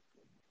tap it.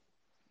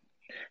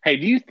 Hey,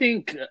 do you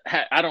think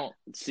I don't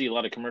see a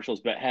lot of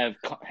commercials, but have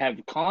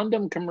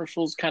condom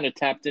commercials kind of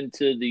tapped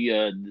into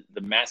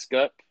the mask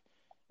up?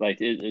 Like,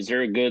 is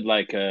there a good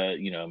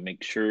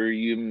make sure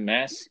you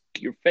mask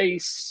your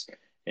face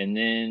and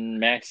then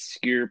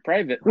mask your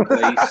private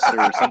place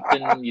or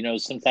something?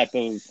 Some type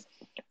of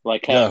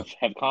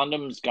have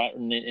condoms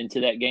gotten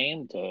into that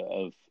game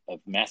of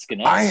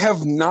masking up? I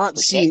have not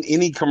seen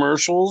any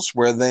commercials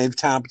where they've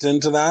tapped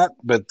into that,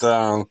 but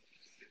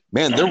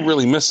man, they're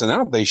really missing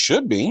out. They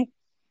should be.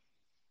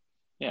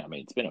 Yeah, I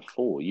mean, it's been a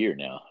full year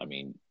now. I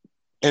mean,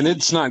 and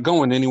it's not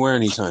going anywhere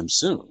anytime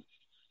soon.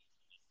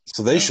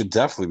 So they should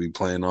definitely be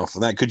playing off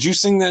of that. Could you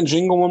sing that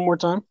jingle one more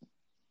time?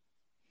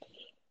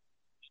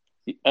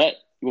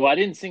 Well, I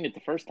didn't sing it the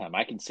first time.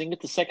 I can sing it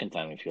the second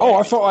time if you like.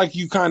 I felt like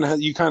you kind of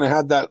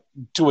had that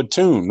to a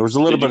tune. There was a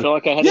little bit. Feel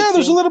like I had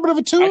there's a little bit of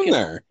a tune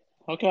there.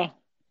 Okay,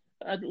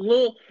 a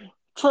little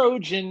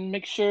Trojan.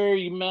 Make sure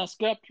you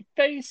mask up your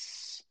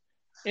face,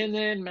 and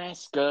then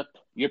mask up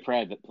your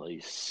private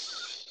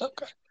place.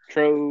 Okay.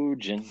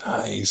 Trojan.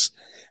 Nice.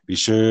 Be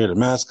sure to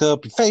mask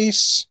up your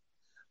face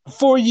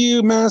before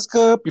you mask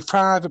up your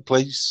private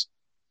place.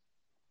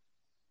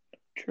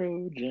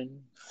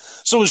 Trojan.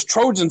 So is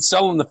Trojan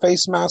selling the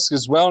face mask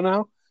as well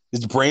now?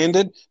 Is it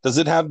branded? Does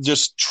it have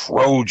just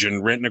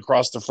Trojan written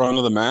across the front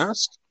of the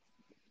mask?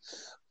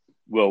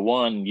 Well,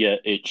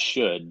 it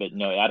should, but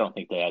no, I don't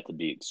think they have to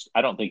be.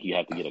 I don't think you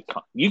have to get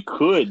you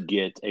could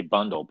get a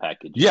bundle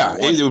package. Yeah,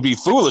 it would be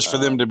foolish for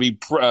them to be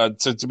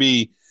to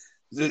be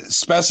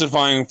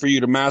specifying for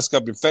you to mask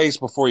up your face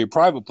before your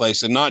private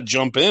place and not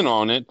jump in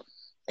on it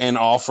and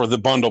offer the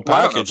bundle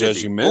package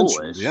as you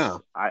mentioned. Yeah,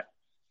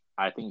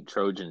 I think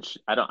Trojan.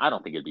 I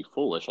don't think it'd be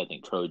foolish. I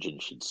think Trojan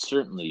should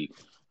certainly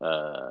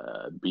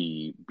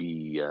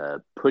be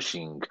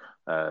pushing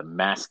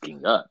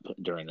masking up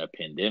during a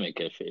pandemic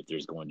if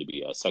there's going to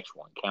be a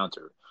sexual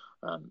encounter.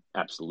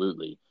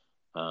 Absolutely.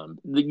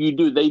 They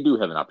do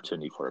have an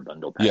opportunity for a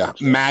bundle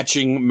package. Yeah,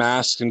 matching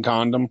mask and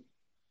condom.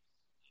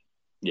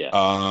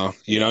 Yeah.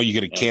 You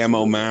get a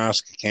camo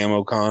mask, a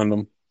camo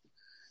condom.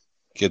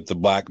 Get the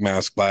black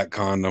mask, black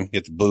condom.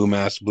 Get the blue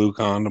mask, blue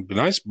condom. A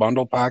nice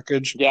bundle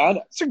package. Yeah,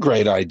 it's a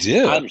great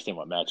idea. I understand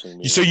what matching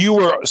means.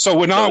 So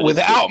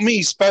without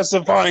me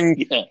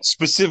specifying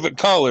specific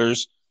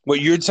colors,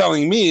 what you're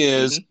telling me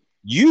is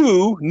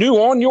you knew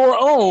on your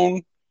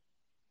own.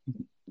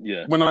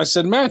 Yeah. When I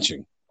said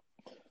matching.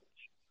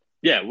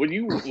 Yeah, when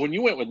you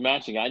went with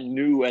matching, I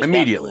knew at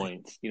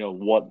immediately. That point,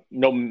 what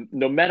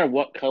no matter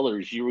what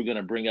colors you were going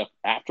to bring up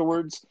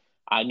afterwards,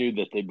 I knew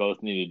that they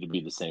both needed to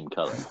be the same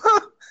color.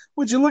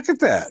 Would you look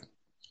at that?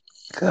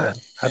 Good.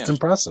 That's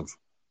impressive.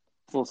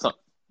 Well,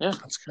 yeah,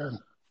 that's good.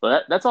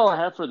 Well, that's all I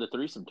have for the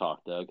threesome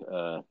talk,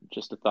 Doug.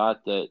 Just a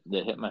thought that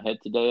hit my head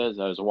today as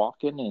I was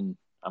walking, and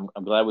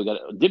I'm glad we got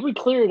it. Did we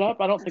clear it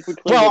up? I don't think we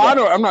cleared it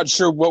up. I'm not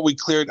sure what we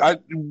cleared.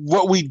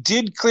 What we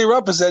did clear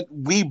up is that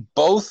we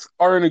both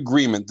are in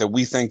agreement that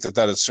we think that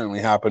has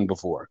certainly happened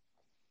before.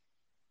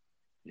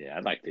 Yeah,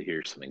 I'd like to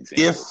hear some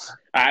examples.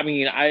 I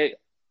mean,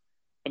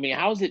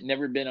 how has it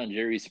never been on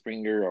Jerry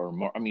Springer or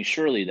more? I mean,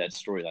 surely that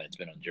storyline's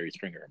been on Jerry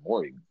Springer or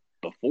Maury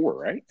before,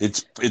 right?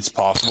 It's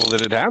possible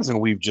that it has,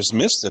 and we've just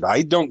missed it.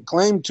 I don't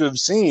claim to have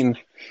seen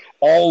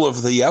all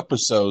of the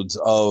episodes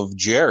of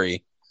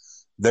Jerry.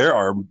 There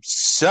are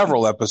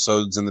several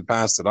episodes in the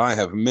past that I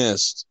have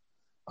missed.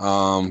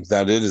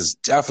 That it is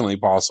definitely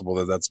possible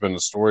that that's been a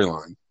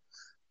storyline.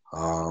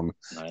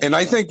 And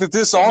I think that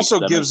this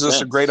also gives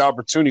us a great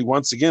opportunity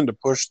once again to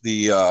push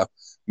the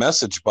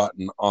message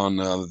button on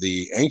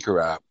the Anchor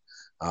app.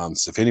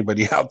 So if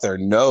anybody out there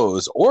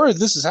knows, or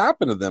this has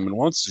happened to them and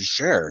wants to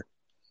share,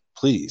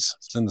 please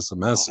send us a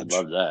message.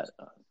 I'd love that.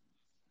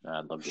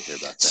 I'd love to hear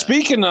about that.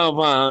 Speaking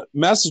of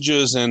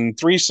messages and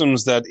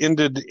threesomes that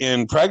ended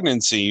in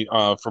pregnancy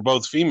for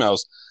both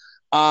females,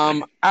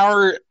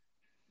 our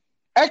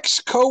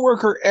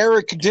ex-coworker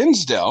Eric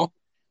Dinsdale,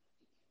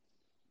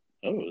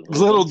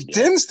 little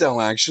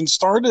Dinsdale action,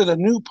 started a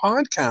new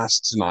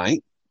podcast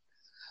tonight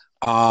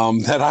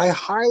that I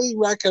highly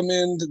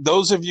recommend.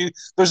 Those of you,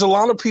 there's a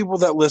lot of people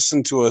that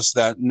listen to us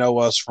that know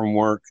us from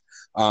work.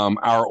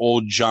 Our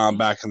old job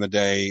back in the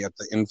day at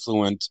the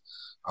Influent,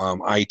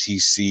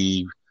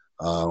 ITC,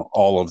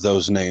 all of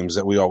those names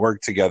that we all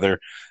worked together.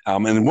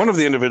 And one of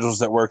the individuals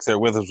that worked there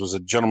with us was a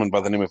gentleman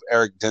by the name of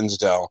Eric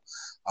Dinsdale.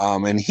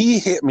 And he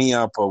hit me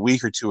up a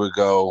week or two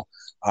ago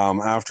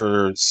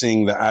after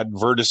seeing the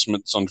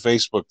advertisements on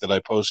Facebook that I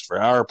post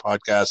for our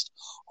podcast,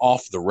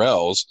 Off the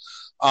Rails.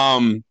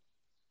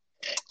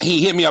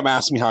 He hit me up,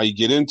 asked me how you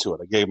get into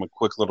it. I gave him a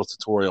quick little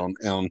tutorial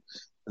on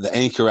the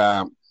Anchor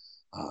app,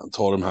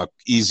 told him how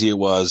easy it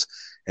was.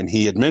 And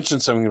he had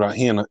mentioned something about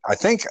he and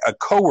a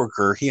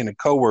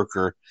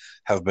coworker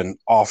have been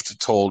oft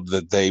told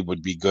that they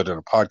would be good in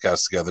a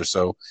podcast together.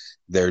 So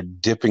they're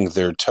dipping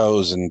their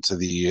toes into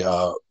the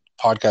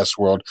podcast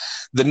world.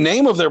 The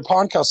name of their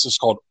podcast is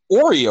called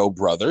Oreo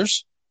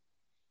Brothers.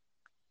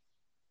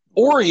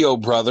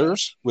 Oreo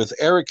Brothers with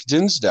Eric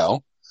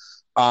Dinsdale.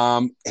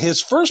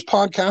 His first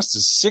podcast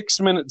is 6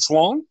 minutes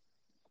long.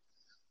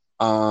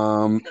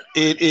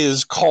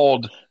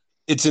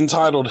 It's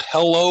entitled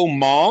Hello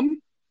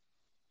Mom.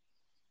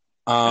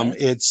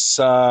 It's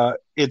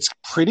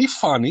pretty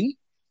funny.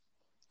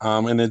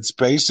 And it's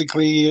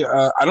basically,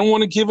 I don't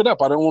want to give it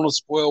up. I don't want to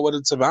spoil what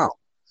it's about.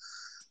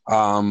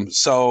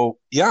 So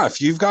yeah,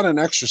 if you've got an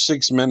extra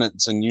 6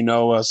 minutes and you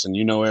know us and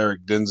you know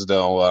Eric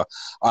Dinsdale,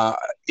 and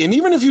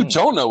even if you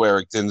don't know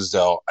Eric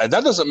Dinsdale,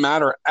 that doesn't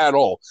matter at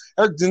all.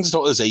 Eric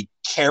Dinsdale is a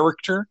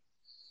character.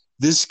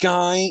 This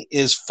guy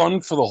is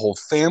fun for the whole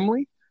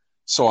family.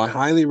 So I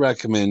highly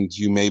recommend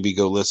you maybe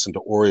go listen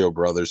to Oreo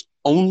Brothers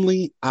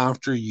only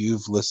after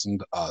you've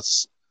listened to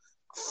us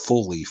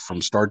fully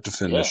from start to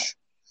finish. Yeah.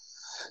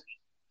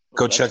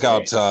 Go check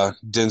out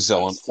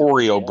Dinsdale and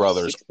Oreo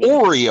Brothers.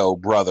 Oreo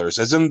Brothers,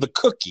 as in the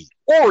cookie.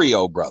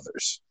 Oreo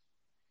Brothers.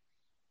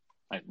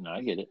 I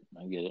get it.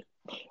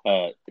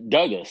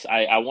 Douglas,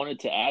 I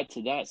wanted to add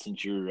to that,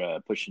 since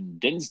you're pushing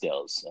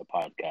Dinsdale's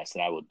podcast,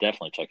 and I will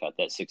definitely check out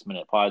that 6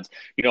 minute pods.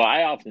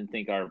 I often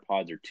think our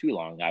pods are too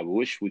long. I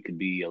wish we could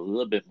be a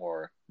little bit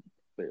more.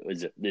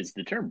 Is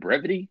the term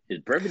brevity? Is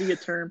brevity a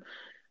term?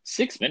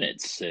 6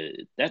 minutes.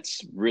 That's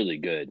really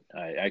good.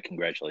 I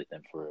congratulate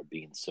them for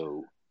being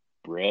so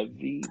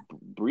brief.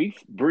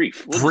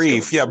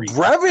 Yeah,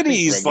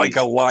 brevity is like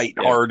a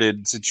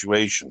light-hearted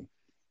situation.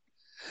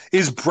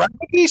 Is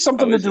brevity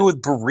something to do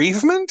with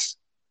bereavement?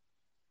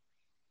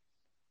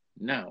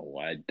 No,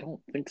 I don't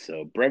think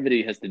so.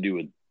 Brevity has to do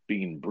with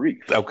being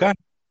brief. Okay.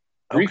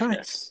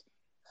 Briefness.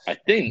 I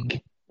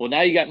think. Well,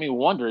 now you got me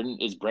wondering,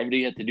 is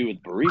brevity have to do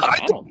with bereavement?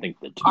 I don't think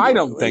that. I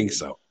don't think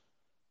so.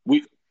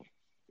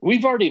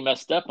 We've already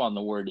messed up on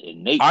the word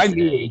innate. I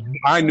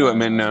knew it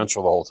meant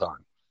natural the whole time.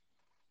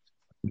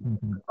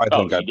 I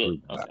think I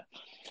proved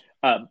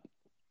that.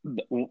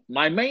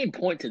 My main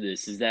point to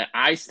this is that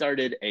I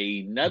started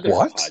another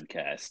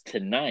podcast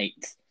tonight.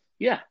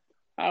 Yeah,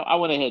 I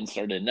went ahead and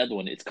started another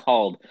one. It's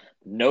called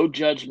No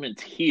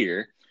Judgment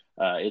Here.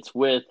 It's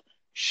with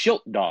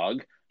Shilk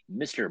Dog,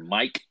 Mr.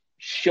 Mike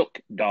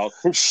Shilk Dog.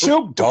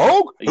 Shilk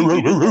Dog?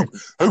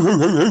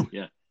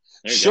 Yeah.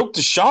 Shilk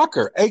the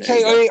Shocker,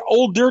 a.k.a.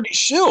 Old Dirty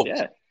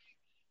Shilk.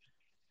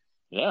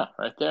 Yeah,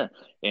 right there.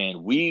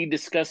 And we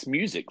discuss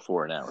music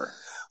for an hour.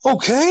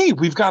 Okay,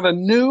 we've got a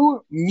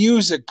new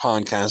music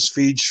podcast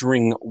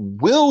featuring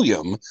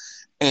William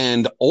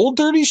and Old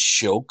Dirty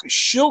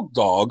Shilk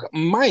Dog,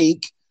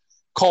 Mike,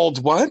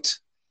 called what?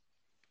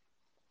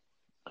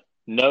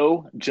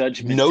 No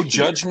Judgment No Here.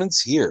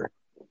 Judgments Here.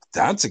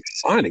 That's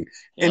exciting.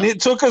 Yeah. And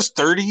it took us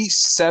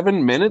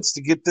 37 minutes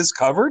to get this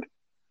covered?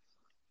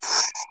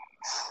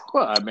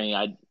 Well, I mean,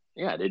 I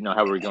didn't know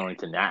how we were going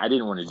to. I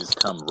didn't want to just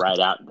come right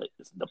out at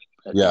the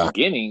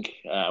beginning.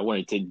 I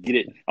wanted to get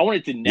it. I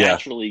wanted to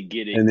naturally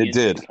get it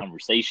into the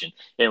conversation.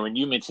 And when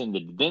you mentioned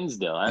the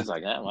Dinsdale, I was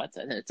like,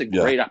 it's a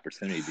great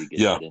opportunity to get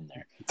that in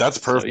there. That's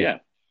perfect. So,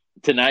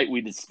 Tonight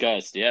we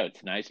discussed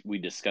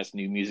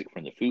new music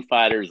from the Foo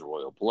Fighters,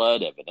 Royal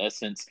Blood,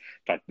 Evanescence.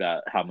 Talked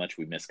about how much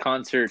we miss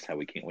concerts, how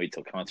we can't wait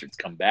till concerts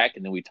come back,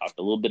 and then we talked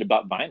a little bit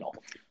about vinyl.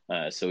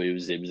 So it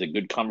was a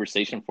good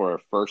conversation for our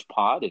first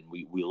pod, and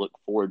we look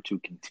forward to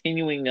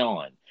continuing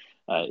on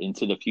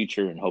into the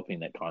future and hoping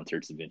that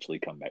concerts eventually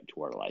come back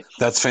to our life.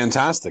 That's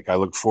fantastic. I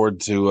look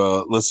forward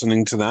to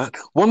listening to that.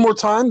 One more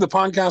time, the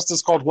podcast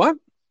is called what?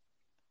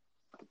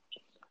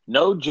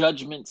 No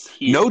Judgments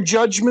Here. No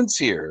Judgments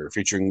Here,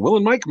 featuring Will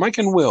and Mike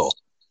and Will.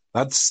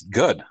 That's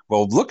good.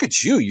 Well, look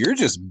at you. You're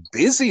just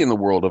busy in the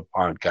world of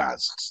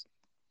podcasts.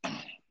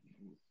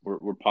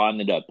 We're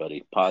podding it up,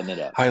 buddy. Podding it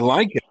up. I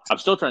like it. I'm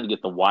still trying to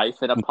get the wife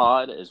in a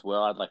pod as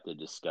well. I'd like to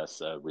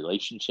discuss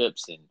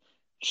relationships, and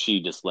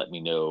she just let me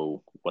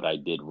know what I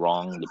did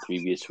wrong the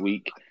previous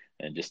week,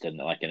 and just an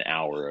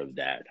hour of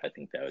that. I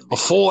think that would be a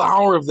full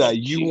hour of that.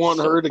 You want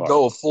her to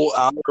go a full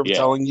hour of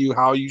telling you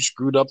how you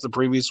screwed up the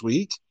previous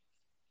week?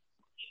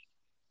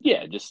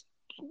 Yeah, just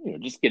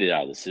get it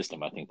out of the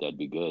system. I think that'd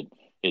be good.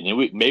 And then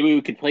maybe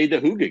we could play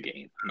the Hooga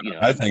game.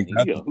 I think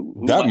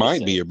that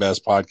might be your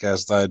best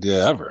podcast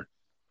idea ever.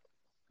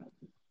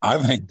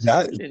 I think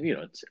that.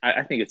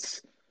 I think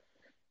it's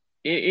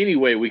any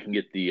way we can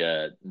get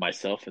the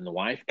myself and the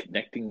wife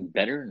connecting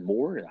better and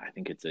more. I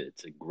think it's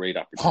a great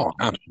opportunity. Oh,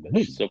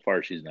 absolutely. So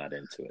far, she's not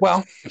into it.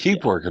 Well,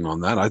 keep working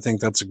on that. I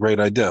think that's a great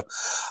idea.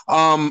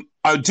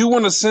 I do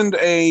want to send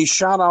a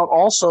shout out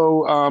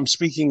also,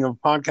 speaking of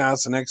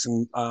podcasts and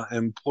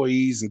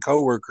ex-employees and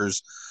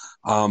coworkers,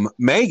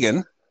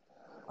 Megan,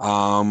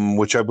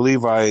 which I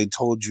believe I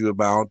told you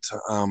about,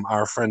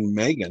 our friend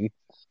Megan.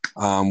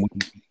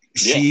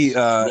 She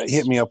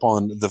hit me up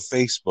on the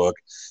Facebook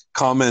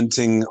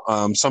commenting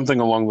something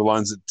along the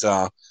lines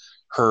that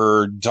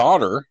her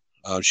daughter,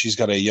 she's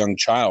got a young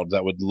child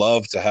that would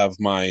love to have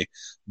my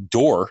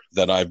door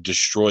that I've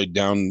destroyed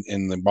down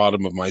in the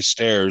bottom of my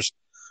stairs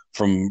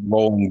from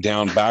rolling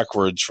down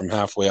backwards from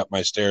halfway up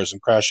my stairs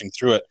and crashing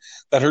through it,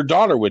 that her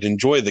daughter would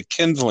enjoy the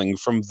kindling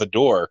from the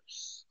door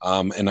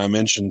And I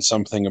mentioned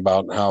something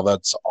about how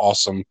that's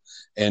awesome.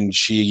 And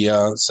she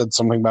said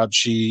something about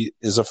she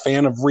is a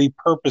fan of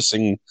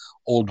repurposing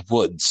old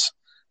woods.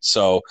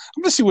 So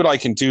I'm going to see what I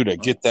can do to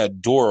get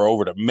that door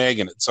over to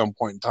Megan at some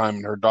point in time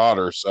and her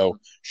daughter. So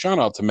shout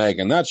out to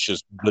Megan. That's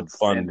just good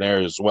fun there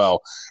as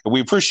well. And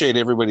we appreciate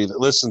everybody that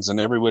listens and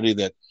everybody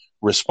that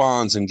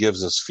responds and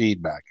gives us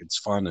feedback. It's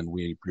fun and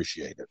we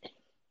appreciate it.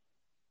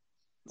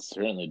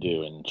 Certainly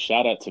do. And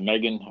shout out to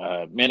Megan.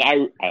 Man,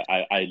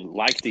 I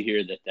like to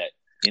hear that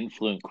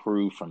Influent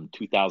crew from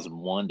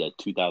 2001 to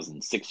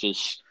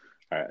 2006ish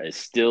is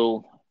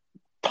still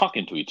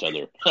talking to each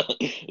other.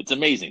 It's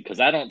amazing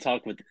because I don't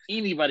talk with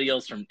anybody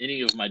else from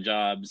any of my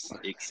jobs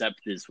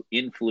except this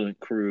Influent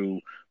crew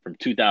from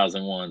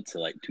 2001 to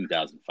like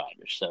 2005ish.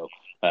 So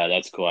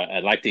that's cool.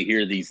 I'd like to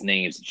hear these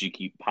names that you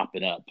keep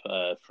popping up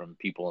from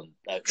people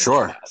in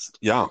Sure. the past.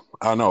 Yeah,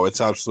 I know.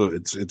 It's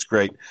absolute. It's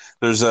great.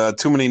 There's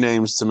too many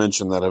names to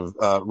mention that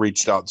have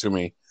reached out to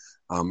me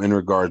in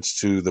regards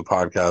to the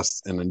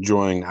podcast and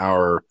enjoying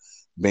our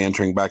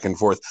bantering back and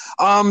forth.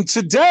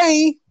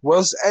 Today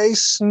was a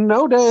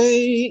snow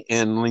day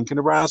in Lincoln,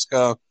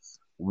 Nebraska.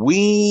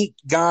 We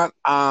got,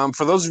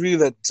 for those of you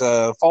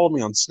that follow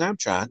me on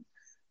Snapchat,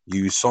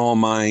 you saw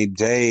my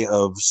day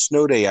of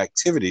snow day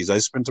activities. I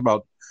spent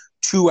about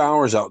 2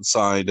 hours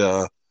outside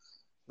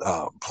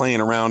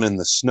playing around in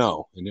the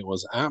snow, and it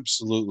was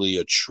absolutely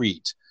a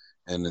treat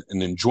and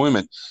an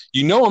enjoyment.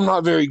 You know, I'm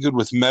not very good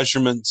with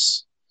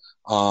measurements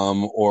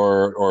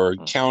or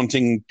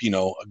counting,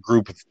 a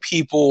group of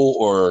people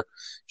or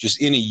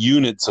just any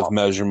units of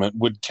measurement.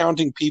 Would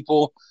counting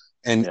people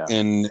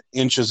and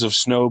inches of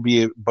snow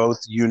be both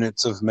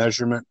units of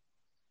measurement?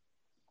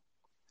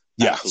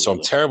 Yeah, absolutely. So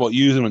I'm terrible at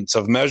units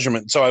of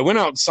measurement. So I went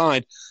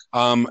outside.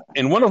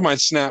 In one of my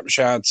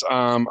Snapchats,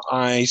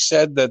 I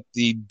said that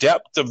the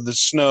depth of the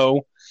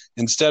snow,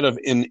 instead of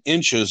in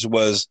inches,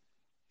 was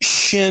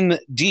shin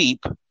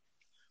deep.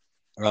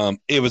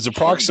 It was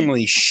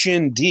approximately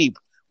shin deep.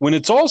 When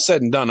it's all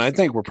said and done, I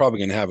think we're probably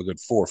going to have a good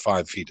 4 or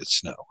 5 feet of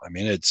snow. I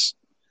mean, it's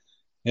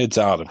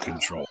out of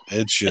control.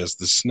 It's just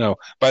the snow.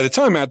 By the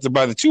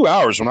 2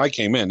 hours when I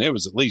came in, it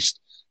was at least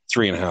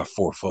 3.5,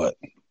 4 foot.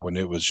 When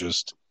it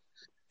was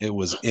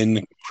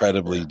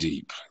incredibly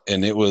deep,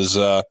 and it was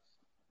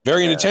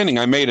very entertaining.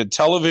 I made a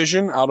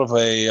television out of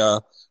there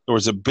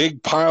was a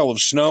big pile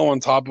of snow on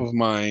top of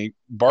my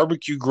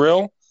barbecue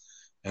grill,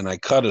 and I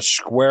cut a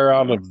square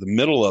out of the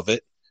middle of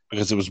it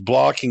because it was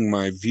blocking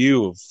my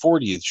view of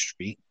 40th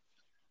Street.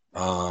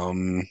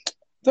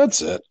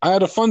 That's it. I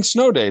had a fun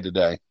snow day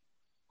today.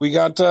 We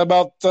got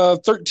about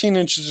 13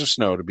 inches of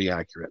snow, to be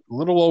accurate. A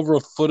little over a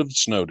foot of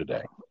snow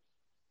today.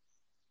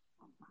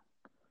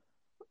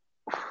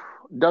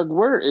 Doug,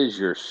 where is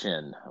your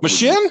shin? My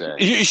shin?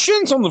 Your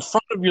shin's on the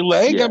front of your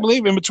leg, I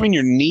believe, in between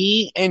your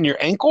knee and your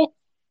ankle.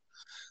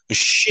 The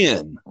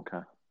shin. Okay.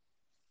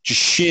 Your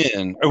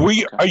shin.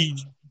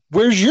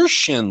 Where's your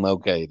shin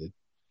located?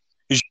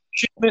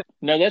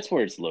 No, that's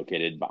where it's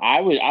located. But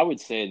I would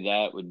say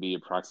that would be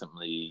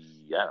approximately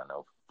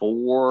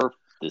 4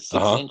 to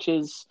 6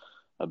 inches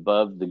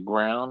above the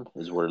ground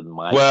is where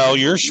my. Well,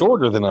 you're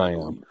shorter than I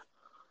am.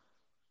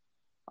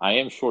 I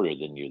am shorter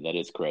than you. That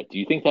is correct. Do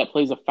you think that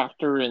plays a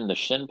factor in the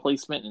shin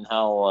placement and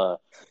how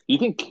you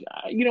think,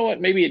 you know what,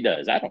 maybe it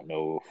does. I don't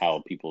know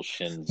how people's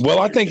shins. Well,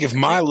 I think if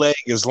my leg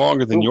is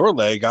longer than your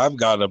leg, I've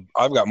got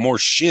more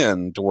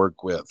shin to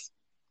work with.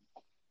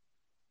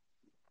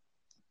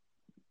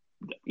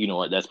 You know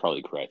what? That's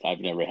probably correct.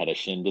 I've never had a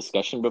shin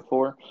discussion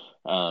before.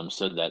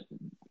 So that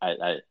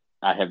I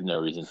have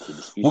no reason to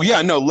dispute. Well,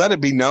 yeah, no, let it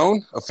be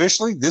known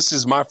officially. This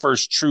is my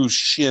first true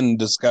shin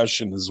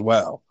discussion as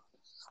well.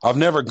 I've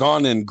never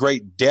gone in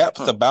great depth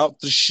about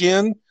the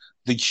shin,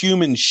 the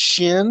human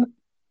shin.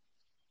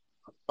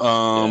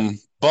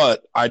 But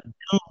I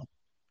do.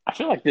 I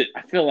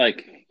feel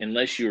like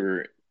unless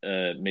you're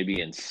maybe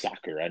in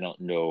soccer, I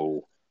don't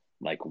know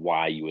like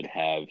why you would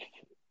have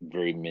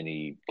very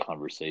many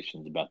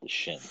conversations about the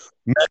shin.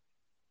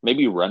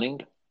 Maybe running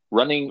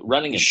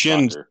in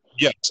shin. Soccer.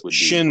 Yes,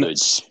 shin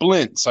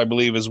splints, I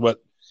believe, is what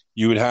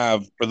you would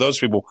have for those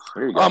people.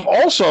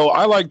 Also,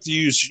 I like to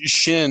use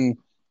shin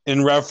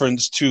in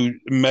reference to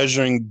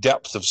measuring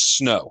depth of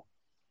snow.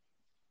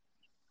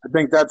 I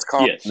think that's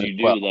common. Yes, you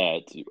do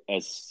that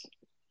as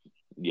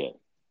No,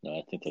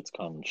 I think that's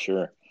common.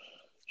 Sure.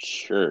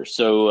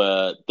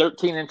 So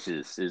 13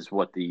 inches is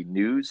what the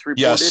news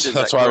reported. Yes,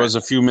 that's why I was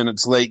a few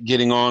minutes late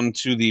getting on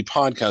to the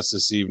podcast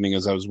this evening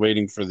as I was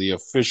waiting for the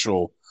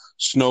official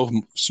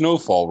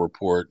snowfall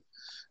report.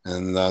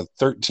 And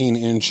 13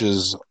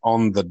 inches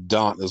on the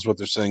dot is what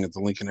they're saying at the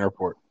Lincoln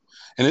Airport.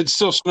 And it's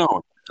still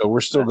snowing, so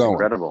we're still going.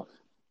 Incredible.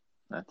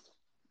 That's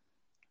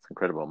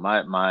incredible.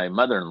 My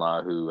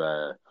mother-in-law,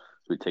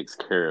 who takes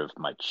care of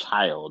my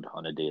child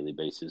on a daily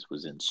basis,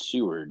 was in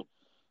Seward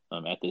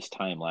at this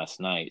time last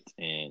night,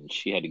 and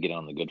she had to get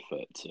on the good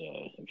foot.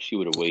 If she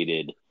would have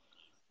waited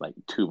like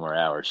 2 more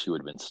hours, she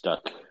would have been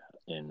stuck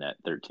in that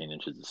 13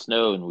 inches of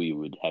snow, and we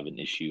would have an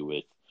issue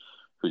with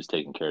who's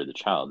taking care of the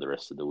child the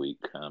rest of the week.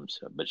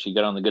 But she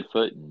got on the good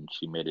foot, and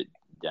she made it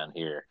down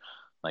here.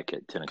 like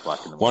at 10 o'clock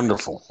in the morning.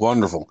 Wonderful,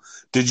 wonderful.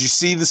 Did you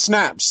see the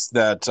snaps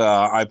that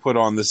I put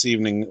on this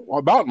evening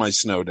about my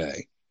snow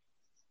day?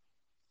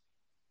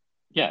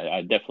 Yeah,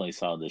 I definitely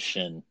saw the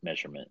shin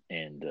measurement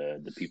and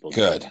the people.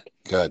 Good,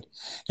 good.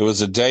 It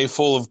was a day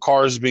full of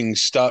cars being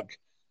stuck.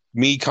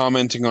 Me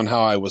commenting on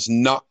how I was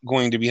not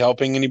going to be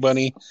helping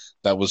anybody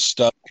that was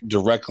stuck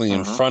directly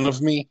in front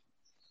of me.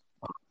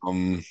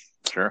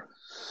 Sure.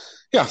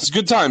 Yeah, it's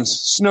good times.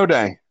 Snow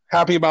day.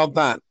 Happy about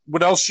that.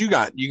 What else you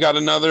got? You got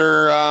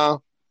another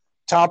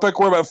topic?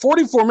 We're about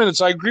 44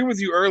 minutes. I agree with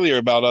you earlier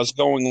about us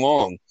going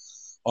long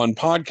on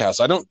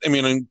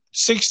podcasts.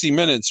 60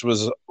 minutes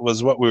was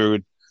what we were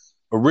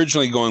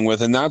originally going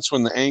with, and that's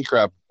when the anchor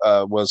app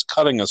was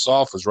cutting us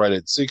off, was right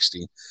at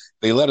 60.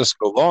 They let us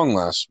go long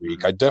last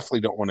week. I definitely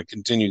don't want to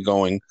continue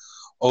going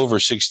over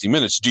 60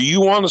 minutes. Do you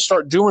want to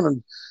start doing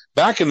them?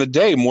 Back in the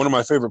day, one of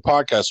my favorite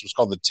podcasts was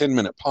called the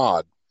 10-Minute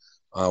Pod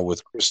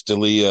with Chris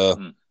D'Elia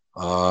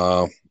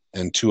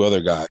and two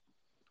other guys.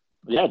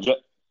 Yeah,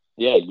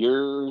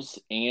 yours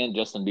and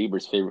Justin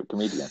Bieber's favorite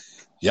comedian.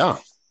 Yeah.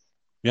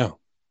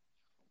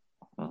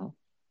 Mm-hmm.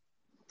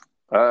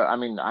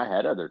 I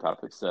had other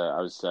topics. I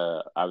was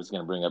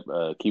going to bring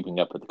up keeping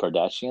up with the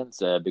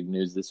Kardashians. Big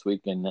news this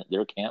week in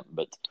their camp.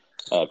 But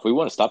if we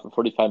want to stop at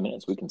 45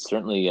 minutes, we can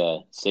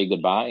certainly say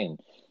goodbye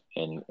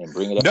and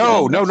bring it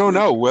up.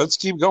 No. Let's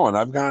keep going.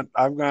 I've got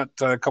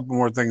a couple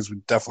more things we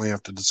definitely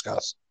have to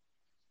discuss.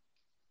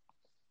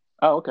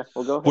 Oh, okay.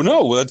 We'll go ahead. Well,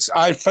 no.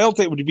 I felt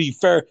it would be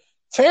fair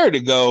to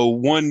go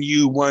 1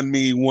 you, 1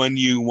 me, 1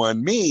 you,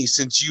 1 me,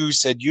 since you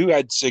said you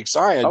had 6,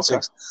 I had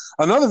 6.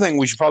 Another thing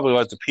we should probably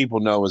let the people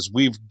know is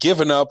we've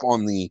given up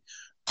on the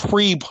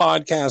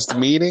pre-podcast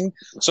meeting,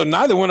 so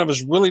neither one of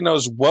us really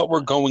knows what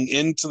we're going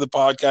into the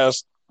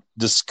podcast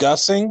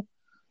discussing.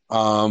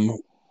 I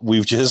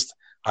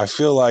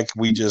feel like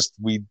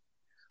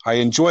I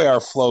enjoy our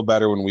flow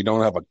better when we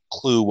don't have a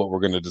clue what we're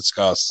going to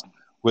discuss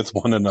with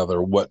one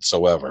another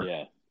whatsoever.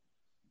 Yeah.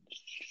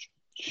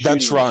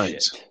 That's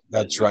right.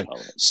 That's right.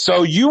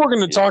 So you were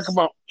going to talk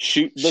about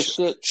shooting the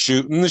shit.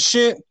 Shooting the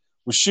shit.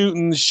 We're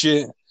shooting the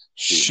shit.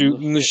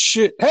 Shooting the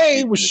shit.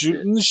 Hey, we're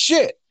shooting the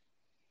shit.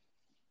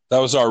 That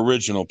was our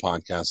original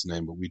podcast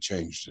name, but we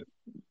changed it.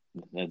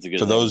 That's a good.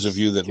 For those of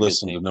you that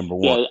listen to number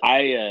one,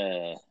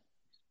 yeah,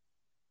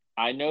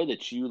 I know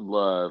that you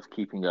love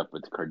keeping up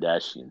with the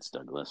Kardashians,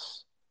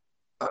 Douglas.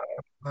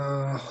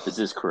 Is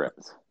this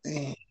correct?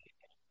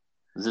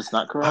 Is this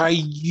not correct?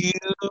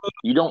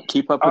 You don't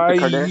keep up with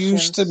the Kardashians? I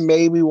used to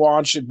maybe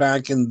watch it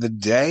back in the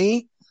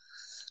day,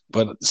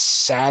 but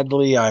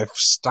sadly I've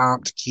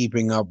stopped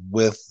keeping up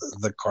with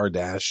the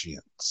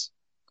Kardashians.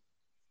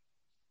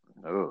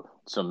 Oh,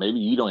 so maybe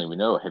you don't even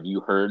know. Have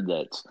you heard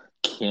that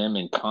Kim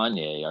and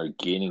Kanye are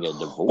getting a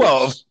divorce?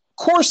 Well, of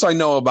course I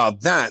know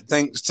about that,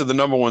 thanks to the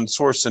number one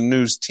source of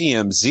news,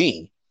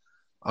 TMZ.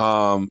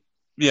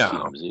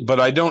 TMZ. But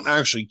I don't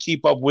actually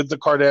keep up with the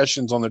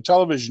Kardashians on their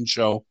television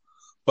show.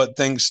 But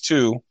thanks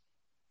to,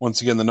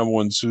 once again, the number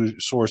one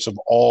source of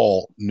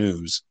all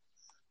news,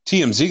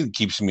 TMZ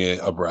keeps me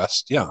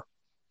abreast. Yeah.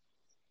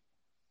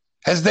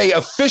 Have they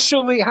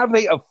officially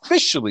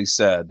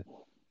said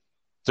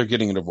they're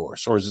getting a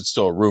divorce, or is it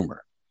still a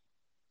rumor?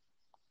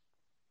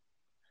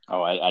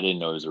 Oh, I didn't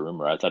know it was a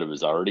rumor. I thought it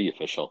was already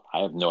official. I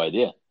have no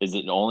idea. Is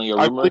it only a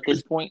rumor at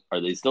this point? Are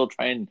they still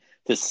trying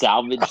to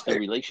salvage the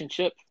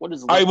relationship? What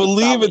is? I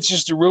believe it's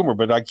just a rumor,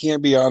 but I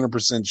can't be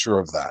 100% sure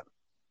of that.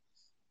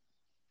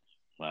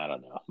 I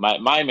don't know.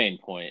 My main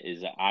point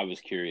is that I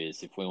was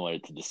curious if we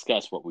wanted to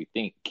discuss what we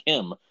think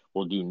Kim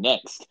will do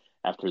next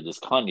after this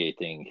Kanye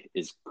thing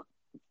is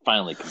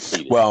finally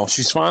completed. Well,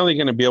 she's finally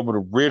going to be able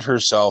to rid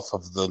herself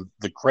of the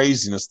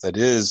craziness that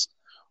is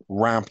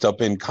wrapped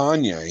up in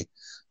Kanye.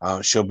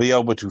 She'll be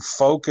able to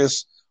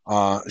focus.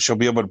 She'll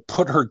be able to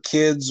put her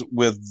kids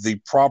with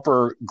the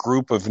proper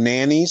group of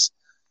nannies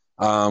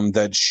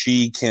that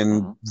she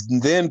can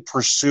then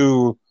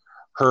pursue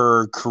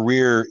her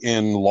career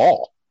in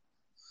law.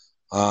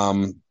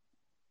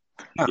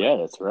 Yeah,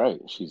 that's right.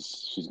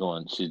 She's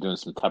doing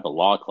some type of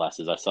law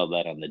classes. I saw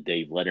that on the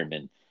Dave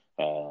Letterman.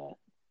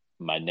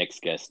 My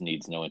next guest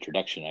needs no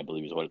introduction, I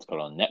believe is what it's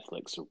called on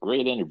Netflix. A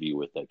great interview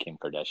with Kim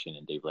Kardashian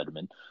and Dave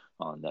Letterman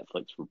on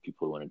Netflix for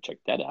people who want to check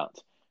that out.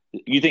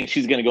 You think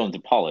she's going to go into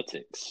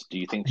politics? Do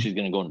you think she's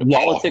going to go into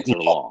politics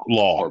or law?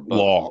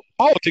 Law.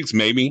 Politics,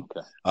 maybe.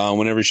 Okay.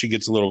 Whenever she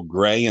gets a little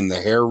gray in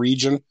the hair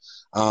region,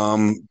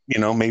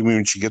 maybe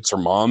when she gets her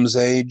mom's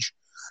age.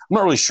 I'm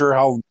not really sure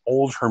how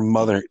old her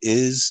mother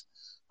is,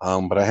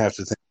 but I have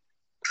to think.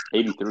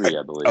 83,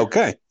 I believe.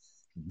 Okay.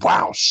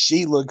 Wow,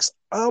 she looks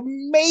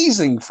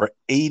amazing for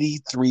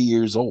 83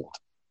 years old.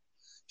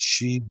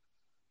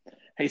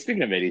 Hey,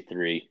 speaking of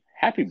 83,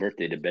 happy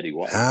birthday to Betty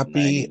White.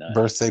 Happy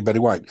birthday, Betty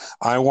White.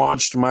 I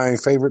watched my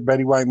favorite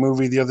Betty White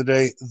movie the other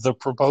day, The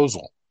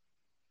Proposal.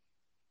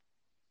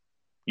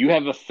 You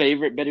have a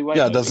favorite Betty White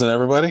movie? Doesn't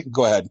everybody?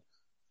 Go ahead.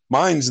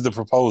 Mine's The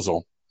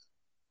Proposal.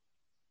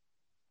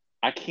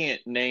 I can't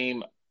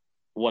name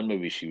one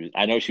movie she was.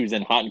 I know she was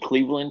in Hot in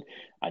Cleveland.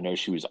 I know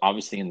she was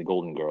obviously in The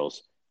Golden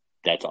Girls.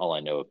 That's all I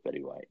know of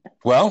Betty White.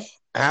 Well,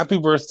 happy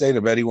birthday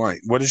to Betty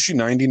White. What is she,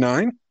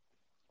 99?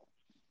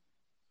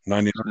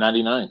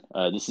 99.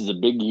 This is a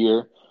big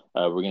year.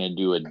 We're going to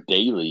do a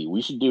daily.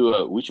 We should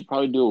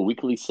probably do a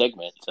weekly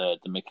segment to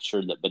make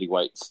sure that Betty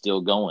White's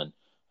still going.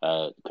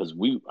 Because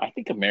I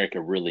think America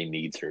really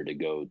needs her to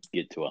go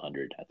get to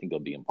 100. I think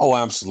it'll be important. Oh,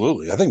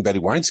 absolutely. I think Betty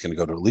White's going to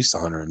go to at least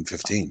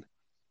 115.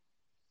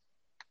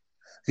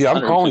 Yeah,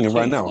 I'm calling it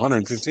right now,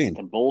 115.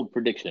 A bold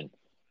prediction.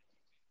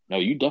 No,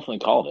 you definitely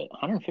called it.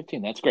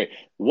 115, that's great.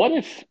 What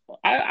if,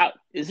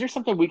 is there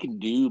something we can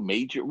do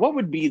major? What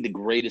would be the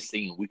greatest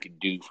thing we could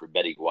do for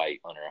Betty White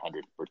on her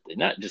 100th birthday?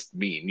 Not just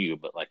me and you,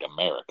 but like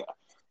America.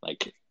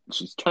 Like,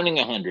 she's turning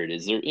 100.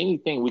 Is there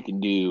anything we can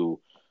do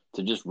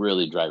to just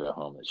really drive it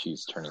home that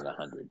she's turning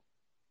 100?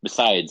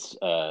 Besides,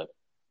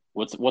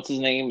 what's his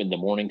name in the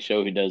morning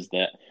show who does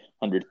that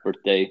 100th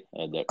birthday?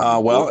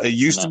 Well, it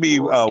used to be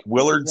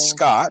Willard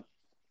Scott.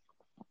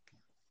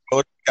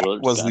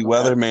 Willard was the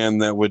weatherman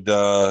that would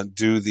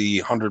do the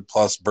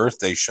 100-plus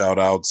birthday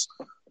shout-outs,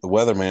 the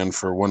weatherman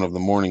for one of the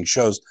morning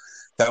shows.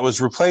 That was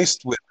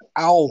replaced with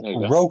Al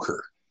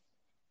Roker.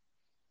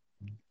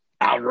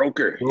 Al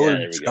Roker.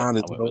 Willard Scott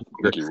is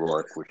Mickey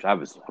Rourke, which I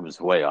was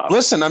way off.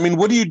 Listen, I mean,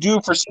 what do you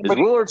do for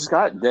somebody? Is Willard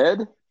Scott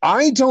dead?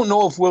 I don't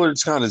know if Willard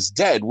Scott is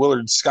dead.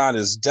 Willard Scott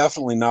is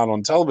definitely not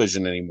on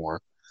television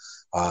anymore.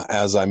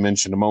 As I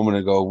mentioned a moment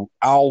ago,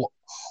 Al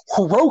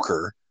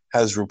Roker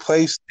has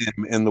replaced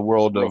him in the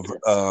world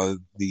of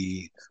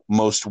the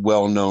most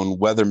well-known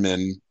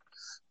weathermen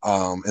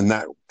in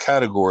that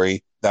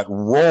category, that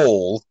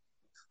role.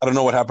 I don't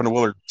know what happened to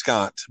Willard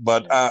Scott,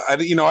 but I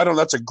don't.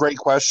 That's a great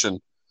question.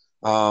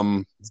 I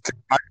don't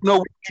know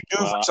what you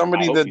do for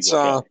somebody that's.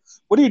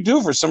 What do you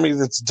do for somebody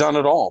that's done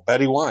it all?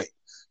 Betty White,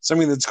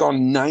 somebody that's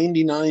gone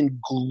 99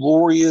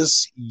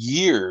 glorious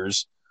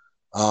years,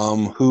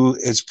 who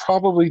has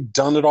probably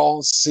done it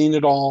all, seen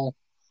it all.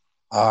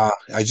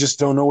 I just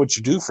don't know what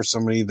you do for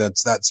somebody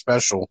that's that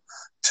special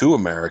to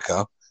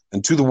America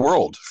and to the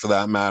world, for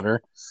that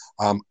matter.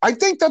 I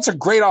think that's a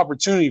great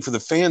opportunity for the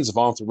fans of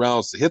Off the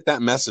Rails to hit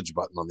that message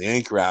button on the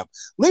Anchor app.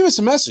 Leave us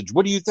a message.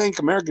 What do you think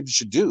America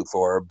should do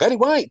for Betty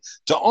White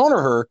to honor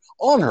her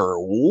on her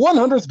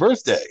 100th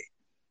birthday?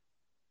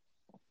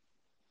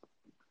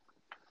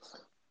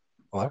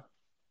 What?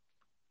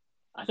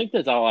 I think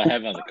that's all I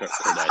have on the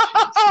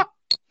Kardashians.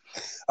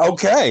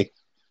 Okay.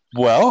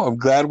 Well, I'm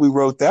glad we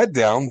wrote that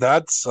down.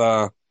 That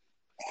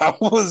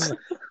was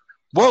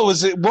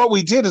what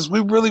we did is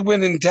we really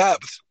went in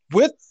depth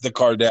with the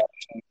Kardashians.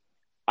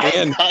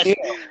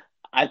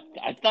 I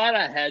thought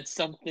I had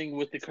something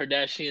with the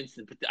Kardashians,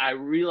 but I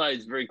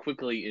realized very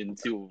quickly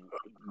into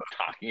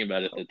talking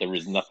about it that there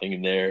was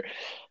nothing there.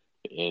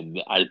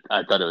 And I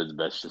thought it was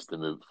best just to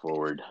move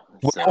forward.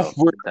 So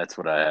that's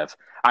what I have.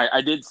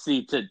 I did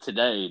see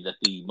today that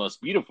the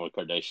most beautiful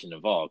Kardashian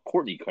of all,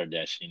 Kourtney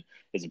Kardashian,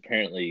 is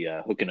apparently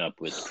hooking up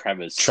with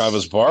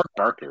Travis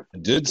Barker. I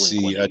did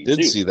see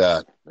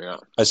that. Yeah.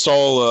 I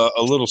saw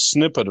a little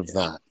snippet of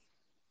that.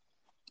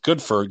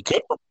 Good for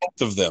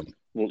both of them.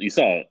 Well, you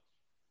saw it.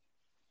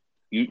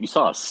 You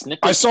saw a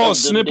snippet. I saw a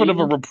snippet of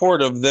a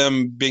report of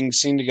them being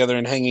seen together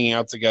and hanging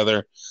out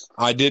together.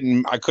 I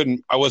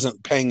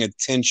wasn't paying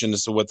attention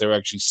as to what they were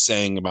actually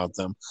saying about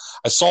them.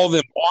 I saw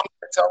them on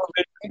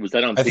television. Was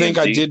that on TMZ? I think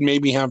I did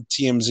maybe have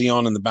TMZ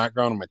on in the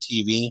background on my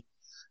TV,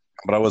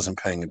 but I wasn't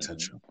paying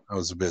attention. I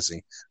was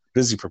busy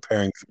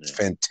preparing for this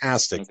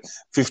fantastic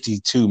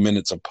 52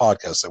 minutes of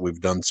podcast that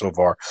we've done so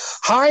far.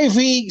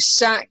 Hy-Vee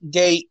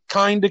Sackgate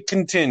kind of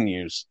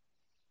continues.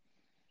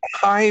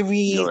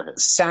 Hy-Vee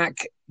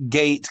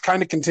Sackgate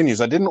kind of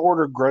continues. I didn't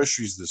order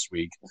groceries this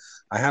week.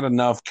 I had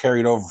enough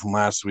carried over from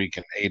last week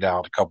and ate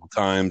out a couple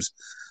times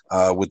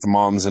with the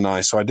moms and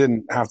I, so I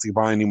didn't have to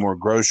buy any more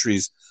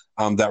groceries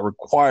that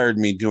required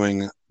me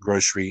doing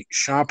grocery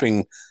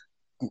shopping.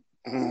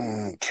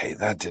 Okay,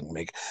 that didn't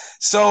make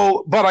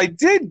so, but I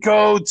did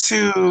go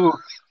to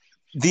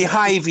the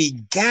Hy-Vee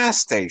gas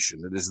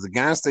station. It is the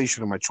gas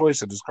station of my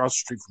choice. It is across the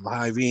street from the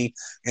Hy-Vee,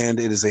 and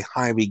it is a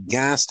Hy-Vee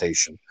gas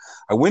station.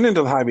 I went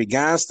into the Hy-Vee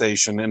gas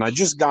station, and I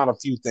just got a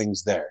few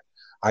things there.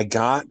 I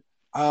got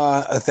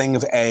a thing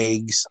of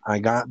eggs. I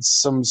got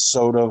some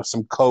soda,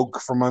 some Coke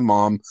for my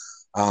mom.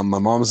 My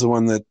mom's the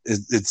one that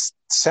it's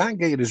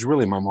Sackgate is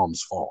really my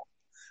mom's fault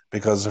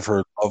because of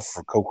her love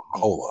for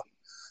Coca-Cola.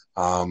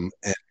 And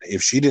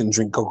if she didn't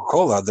drink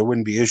Coca-Cola, there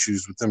wouldn't be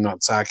issues with them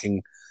not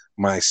sacking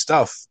my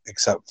stuff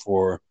except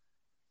for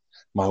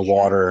my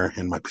water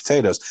and my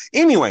potatoes.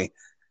 Anyway,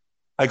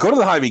 I go to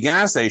the Hy-Vee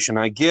gas station.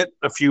 I get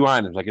a few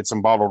items. I get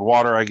some bottled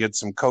water. I get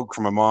some Coke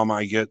for my mom.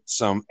 I get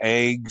some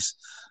eggs.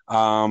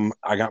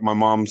 I got my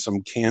mom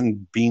some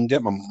canned bean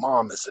dip. My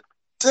mom is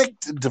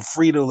addicted to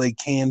Frito-Lay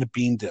canned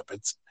bean dip.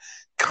 It's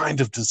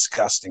kind of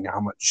disgusting how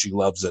much she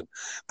loves it.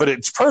 But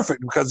it's perfect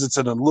because it's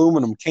an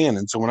aluminum can.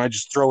 And so when I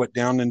just throw it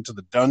down into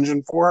the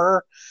dungeon for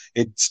her,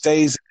 it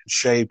stays in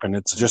shape, and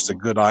it's just a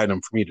good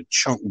item for me to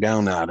chunk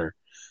down at her.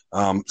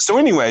 So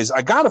anyways,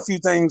 I got a few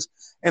things,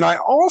 and I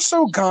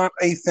also got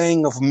a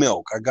thing of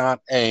milk. I got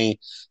a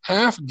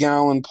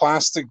half-gallon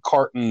plastic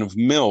carton of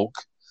milk,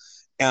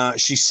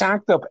 She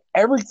sacked up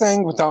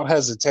everything without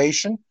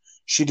hesitation.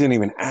 She didn't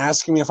even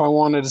ask me if I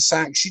wanted to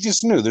sack. She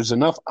just knew there's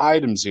enough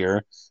items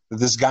here that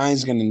this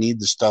guy's going to need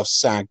the stuff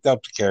sacked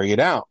up to carry it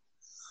out.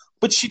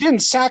 But she didn't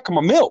sack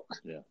my milk.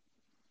 Yeah.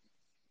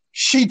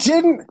 She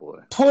didn't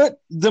put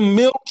the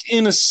milk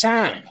in a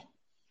sack.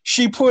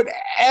 She put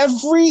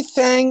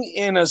everything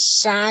in a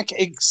sack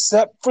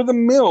except for the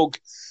milk.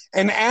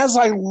 And as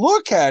I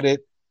look at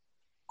it,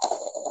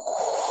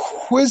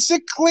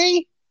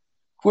 quizzically,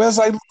 as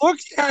I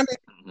looked at it,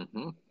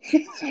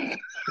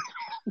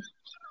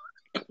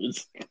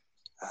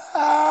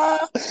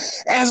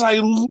 as I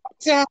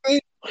looked at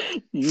it,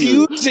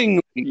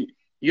 fusingly.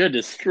 You had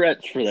to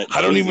stretch for that.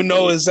 I don't even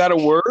know, is that a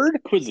word?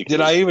 Quizzically. Did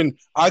I even...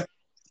 I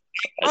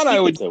thought I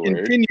would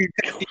continue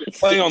to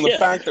play on the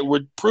fact that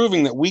we're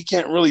proving that we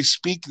can't really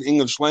speak the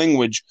English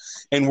language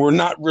and we're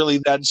not really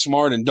that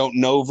smart and don't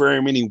know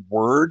very many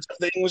words of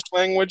the English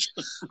language.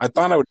 I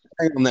thought I would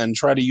play on that and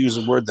try to use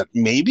a word that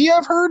maybe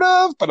I've heard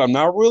of, but I'm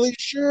not really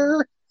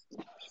sure.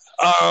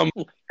 I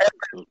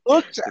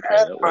looked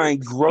at my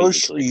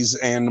groceries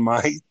and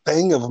my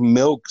thing of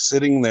milk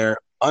sitting there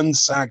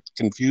unsacked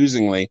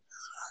confusingly.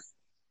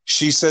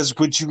 She says,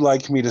 "Would you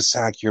like me to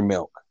sack your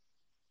milk?"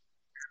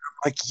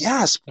 Like,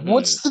 yes.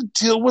 What's the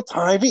deal with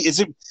Hy-Vee? Is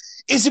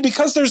it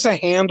because there's a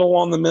handle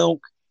on the milk?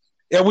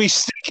 Are we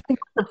sticking?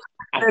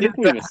 I think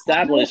we've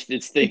established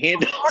it's the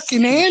handle.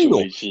 Fucking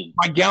handle.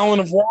 My gallon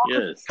of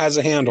water has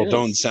a handle. Yes.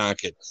 Don't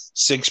sack it.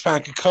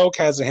 6-pack of Coke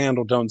has a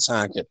handle. Don't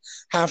sack it.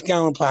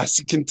 Half-gallon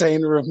plastic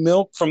container of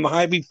milk from the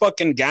Hy-Vee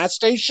fucking gas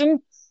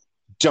station.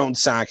 Don't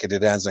sack it.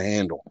 It has a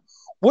handle.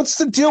 What's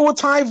the deal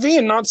with Hy-Vee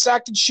and not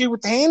sacking shit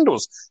with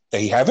handles?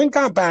 They haven't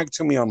got back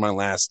to me on my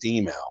last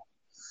email.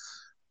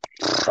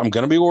 I'm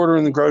going to be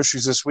ordering the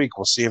groceries this week.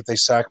 We'll see if they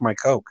sack my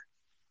Coke.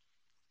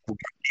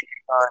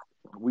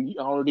 We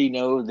already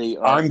know they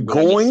are. I'm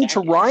going to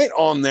write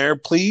on there,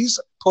 please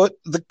put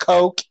the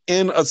Coke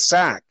in a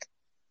sack.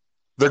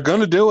 They're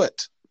going to do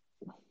it.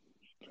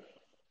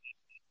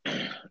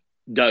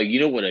 Doug, you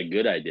know what a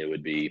good idea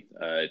would be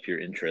if you're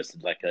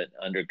interested, like an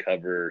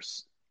undercover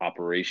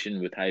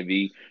operation with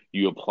Hy-Vee.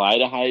 You apply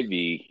to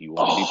Hy-Vee. You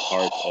want to be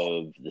part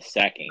of the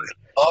sacking.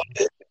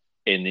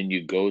 And then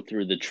you go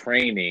through the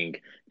training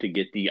to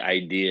get the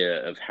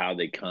idea of how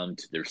they come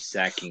to their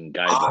sacking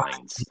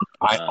guidelines.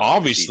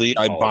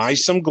 I buy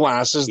some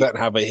glasses that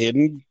have a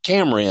hidden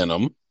camera in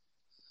them.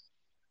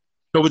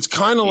 So it's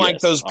kind of like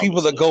those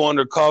people that go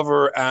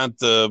undercover at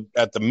the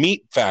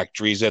meat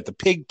factories, at the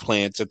pig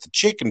plants, at the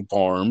chicken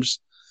farms.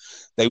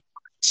 They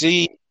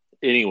see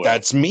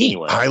that's me.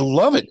 Anyway. I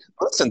love it.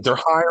 Listen, they're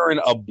hiring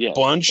a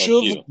bunch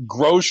of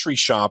grocery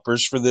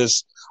shoppers for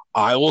this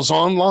aisles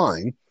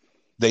online.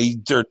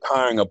 They're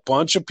hiring a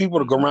bunch of people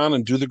to go around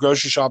and do the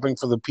grocery shopping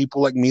for the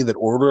people like me that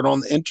order it on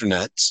the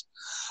internet.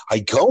 I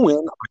go in,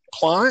 I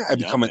apply, I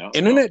become an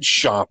internet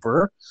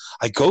shopper.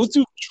 I go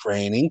through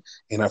training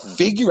and I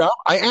figure out,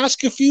 I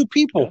ask a few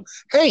people,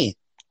 hey,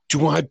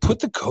 do I put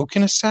the Coke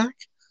in a sack?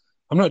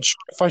 I'm not sure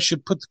if I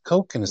should put the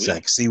Coke in a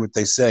sack. See what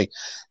they say.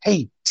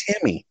 Hey,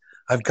 Timmy,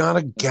 I've got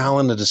a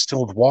gallon of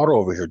distilled water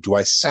over here. Do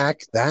I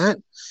sack that?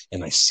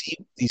 And I see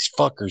what these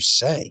fuckers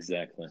say.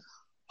 Exactly.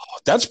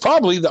 That's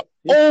probably the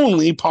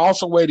only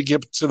possible way to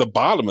get to the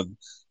bottom of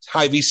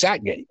Hy-Vee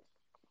Sackgate.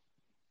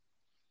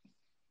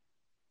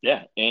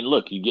 Yeah, and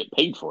look, you get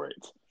paid for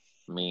it.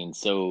 I mean,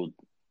 so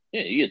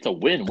it's a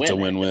win-win. It's a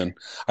win-win.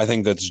 I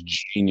think that's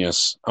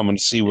genius. I'm going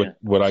to see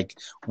what I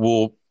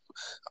will.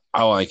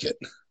 I like it.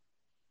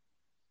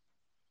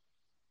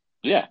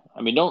 Yeah,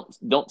 I mean,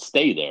 don't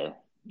stay there.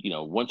 You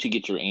know, once you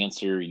get your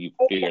answer, you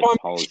figure out the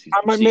policies.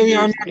 Maybe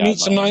I might meet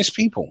some nice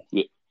people.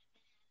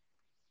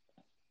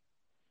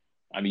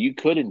 I mean, you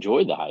could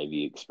enjoy the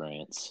Hy-Vee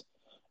experience.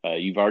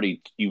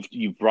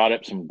 You've brought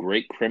up some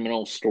great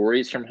criminal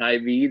stories from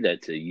Hy-Vee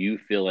that you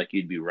feel like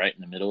you'd be right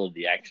in the middle of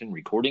the action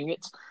recording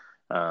it,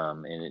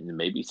 and it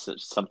may be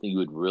something you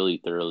would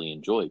really thoroughly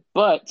enjoy.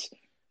 But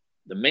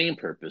the main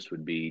purpose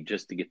would be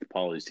just to get the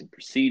policies and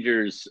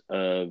procedures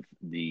of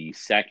the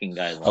sacking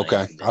guidelines.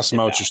 Okay, I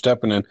smell what you're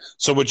stepping in.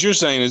 So what you're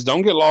saying is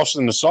don't get lost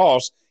in the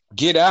sauce.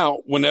 Get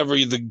out whenever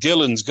the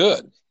dealing's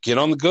good. Get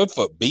on the good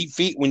foot. Beat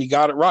feet when you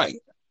got it right.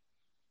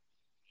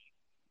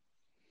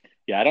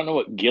 Yeah, I don't know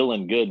what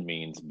Gillen good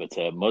means, but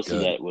most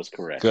of that was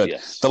correct. Good.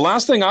 Yes. The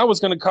last thing I was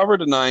going to cover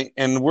tonight,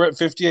 and we're at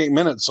 58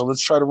 minutes, so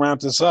let's try to wrap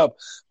this up.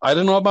 I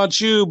don't know about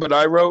you, but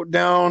I wrote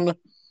down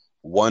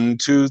 1,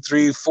 2,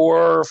 3,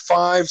 4,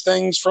 5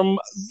 things from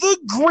the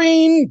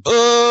Green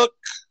Book.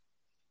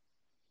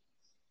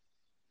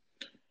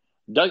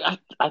 Doug,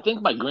 I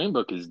think my Green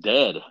Book is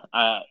dead.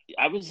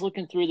 I was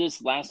looking through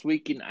this last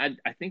week, and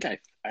I think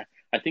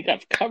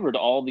I've covered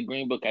all the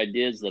Green Book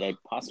ideas that I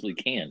possibly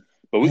can.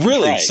 But we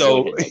really?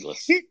 So,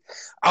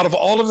 out of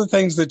all of the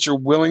things that you're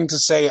willing to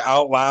say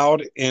out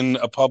loud in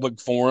a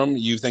public forum,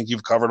 you think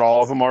you've covered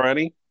all of them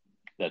already?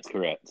 That's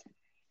correct.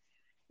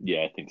 Yeah,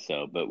 I think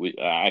so. But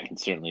I can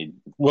certainly.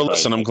 Well,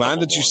 listen, I'm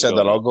glad that you said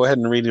that. I'll go ahead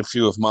and read a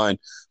few of mine.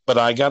 But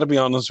I got to be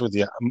honest with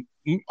you.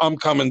 I'm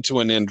coming to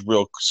an end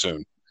real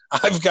soon.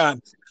 I've got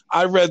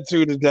I read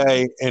through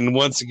today and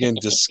once again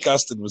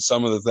disgusted with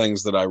some of the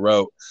things that I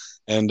wrote.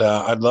 And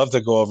I'd love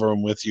to go over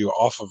them with you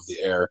off of the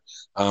air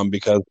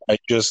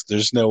because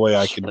there's no way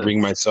I could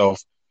bring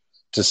myself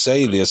to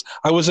say this.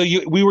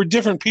 We were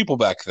different people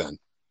back then.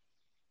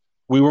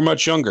 We were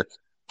much younger.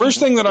 First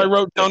thing that I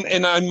wrote down,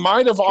 and I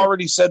might have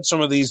already said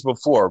some of these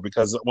before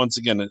because, once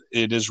again,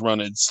 it is run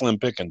at slim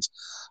pickings.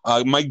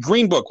 My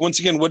green book, once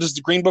again, what is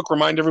the green book?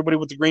 Remind everybody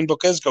what the green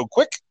book is. Go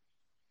quick.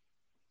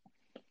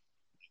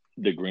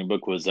 The Green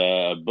Book was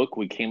a book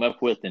we came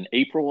up with in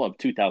April of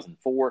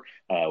 2004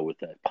 with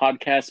a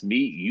podcast me,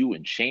 you,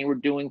 and Shane were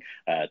doing.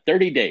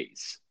 30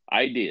 days,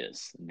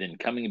 ideas, then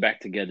coming back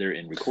together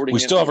and recording. We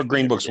still have a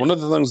Green Book. One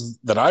of the things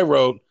that I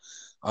wrote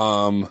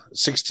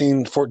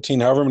 16, 14,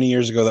 however many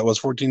years ago, that was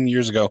 14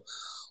 years ago.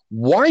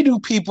 Why do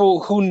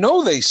people who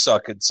know they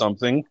suck at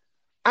something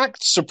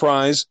act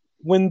surprised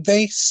when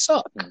they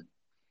suck?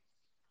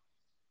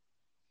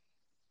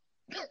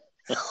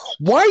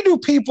 Why do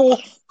people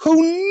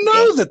who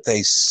know that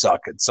they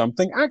suck at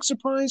something act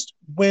surprised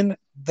when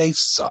they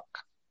suck?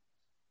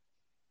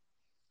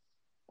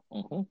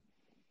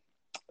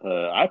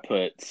 I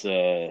put,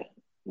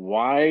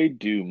 why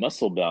do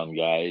muscle-bound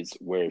guys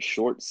wear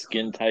short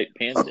skin-tight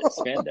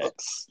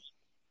spandex?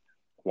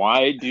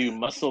 Why do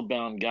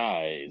muscle-bound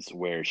guys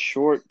wear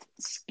short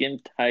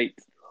skin-tight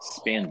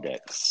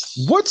spandex?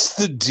 What's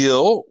the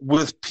deal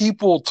with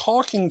people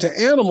talking to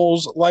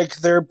animals like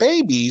they're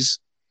babies?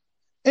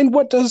 And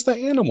what does the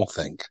animal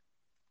think?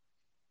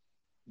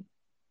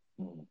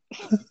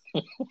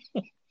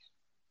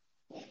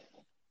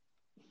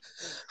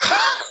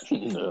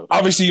 No.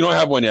 Obviously, you don't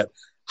have one yet.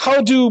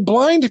 How do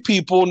blind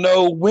people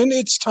know when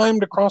it's time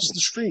to cross the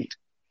street?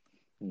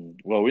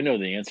 Well, we know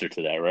the answer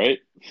to that, right?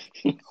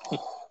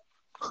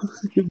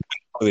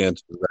 The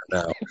answer to that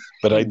now,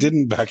 but I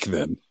didn't back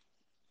then.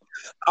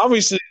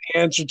 Obviously, the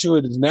answer to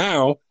it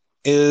now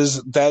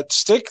is that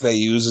stick they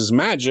use is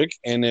magic,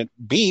 and it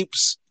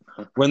beeps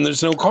when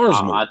there's no cars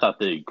moving. I thought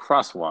the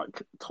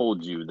crosswalk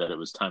told you that it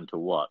was time to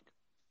walk.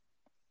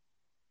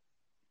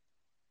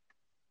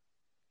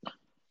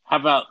 How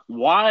about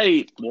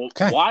why? Well,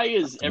 Okay. Why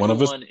is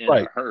everyone in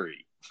a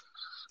hurry?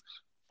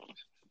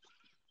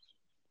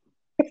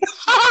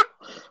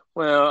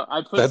 Well,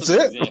 I put That's some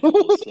it.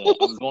 examples.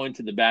 I'm going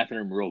to the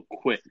bathroom real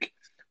quick.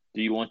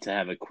 Do you want to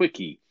have a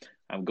quickie?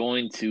 I'm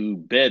going to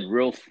bed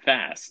real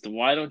fast.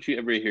 Why don't you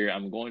ever hear,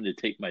 I'm going to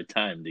take my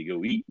time to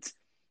go eat?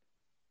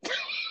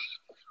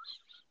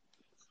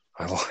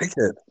 I like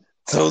it.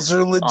 Those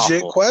are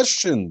legit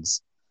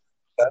questions.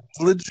 That's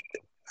legit.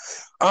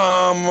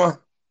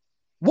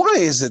 Why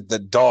is it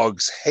that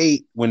dogs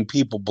hate when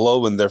people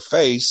blow in their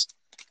face,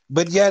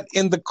 but yet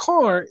in the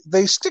car,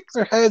 they stick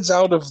their heads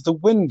out of the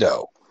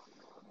window?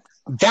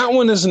 That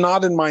one is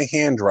not in my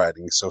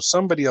handwriting, so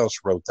somebody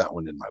else wrote that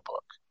one in my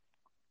book.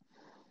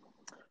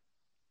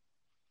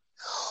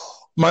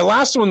 My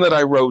last one that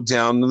I wrote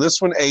down,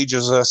 this one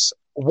ages us.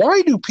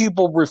 Why do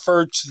people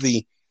refer to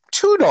the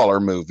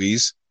 $2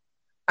 movies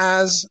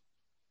as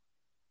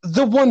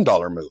the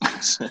 $1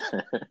 movies?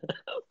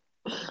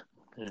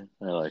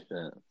 I like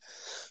that.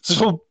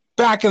 So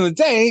back in the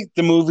day,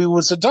 the movie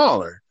was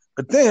 $1,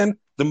 but then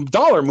the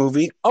dollar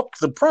movie upped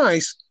the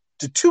price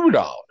to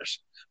 $2.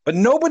 But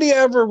nobody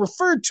ever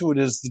referred to it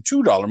as the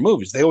 $2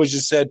 movies. They always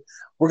just said,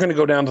 we're going to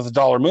go down to the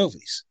dollar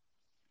movies.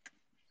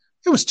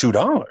 It was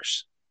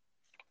 $2.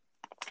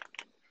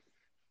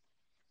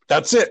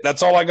 That's it.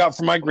 That's all I got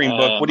for my green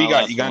book. What do you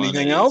got? You got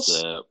anything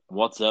else?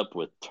 What's up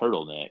with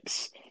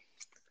turtlenecks?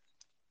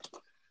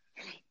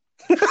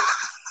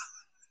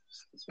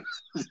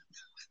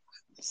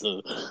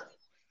 So,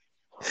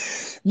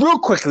 real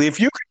quickly, if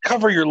you could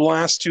cover your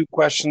last two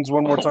questions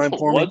one more time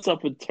for me. What's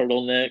up with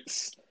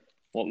turtlenecks?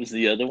 What was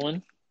the other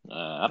one?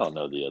 I don't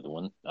know the other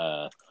one.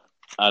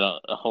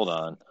 Hold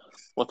on.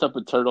 What's up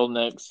with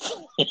turtlenecks?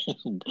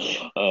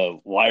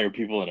 Why are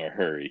people in a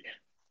hurry?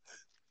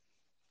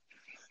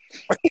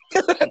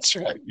 That's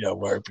right. Yeah,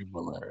 why are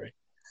people in a hurry?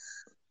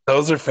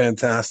 Those are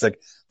fantastic.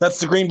 That's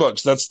the green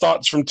books. That's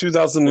thoughts from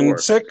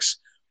 2006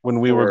 when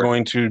we were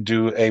going to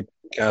do a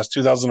podcast.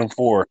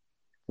 2004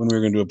 when we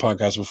were going to do a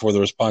podcast before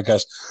there was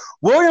podcast.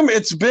 William,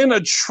 it's been a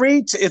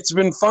treat. It's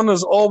been fun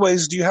as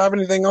always. Do you have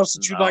anything else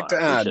that you'd like to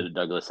add? Appreciate it,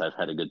 Douglas. I've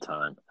had a good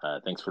time.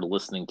 Thanks for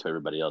listening to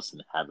everybody else,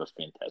 and have a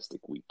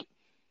fantastic week.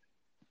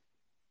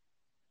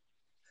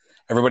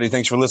 Everybody,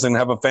 thanks for listening.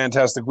 Have a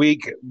fantastic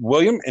week.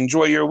 William,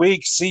 enjoy your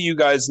week. See you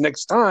guys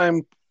next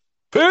time.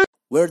 Peace.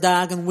 We're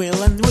Doug and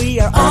Will, and we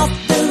are off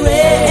the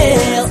rails.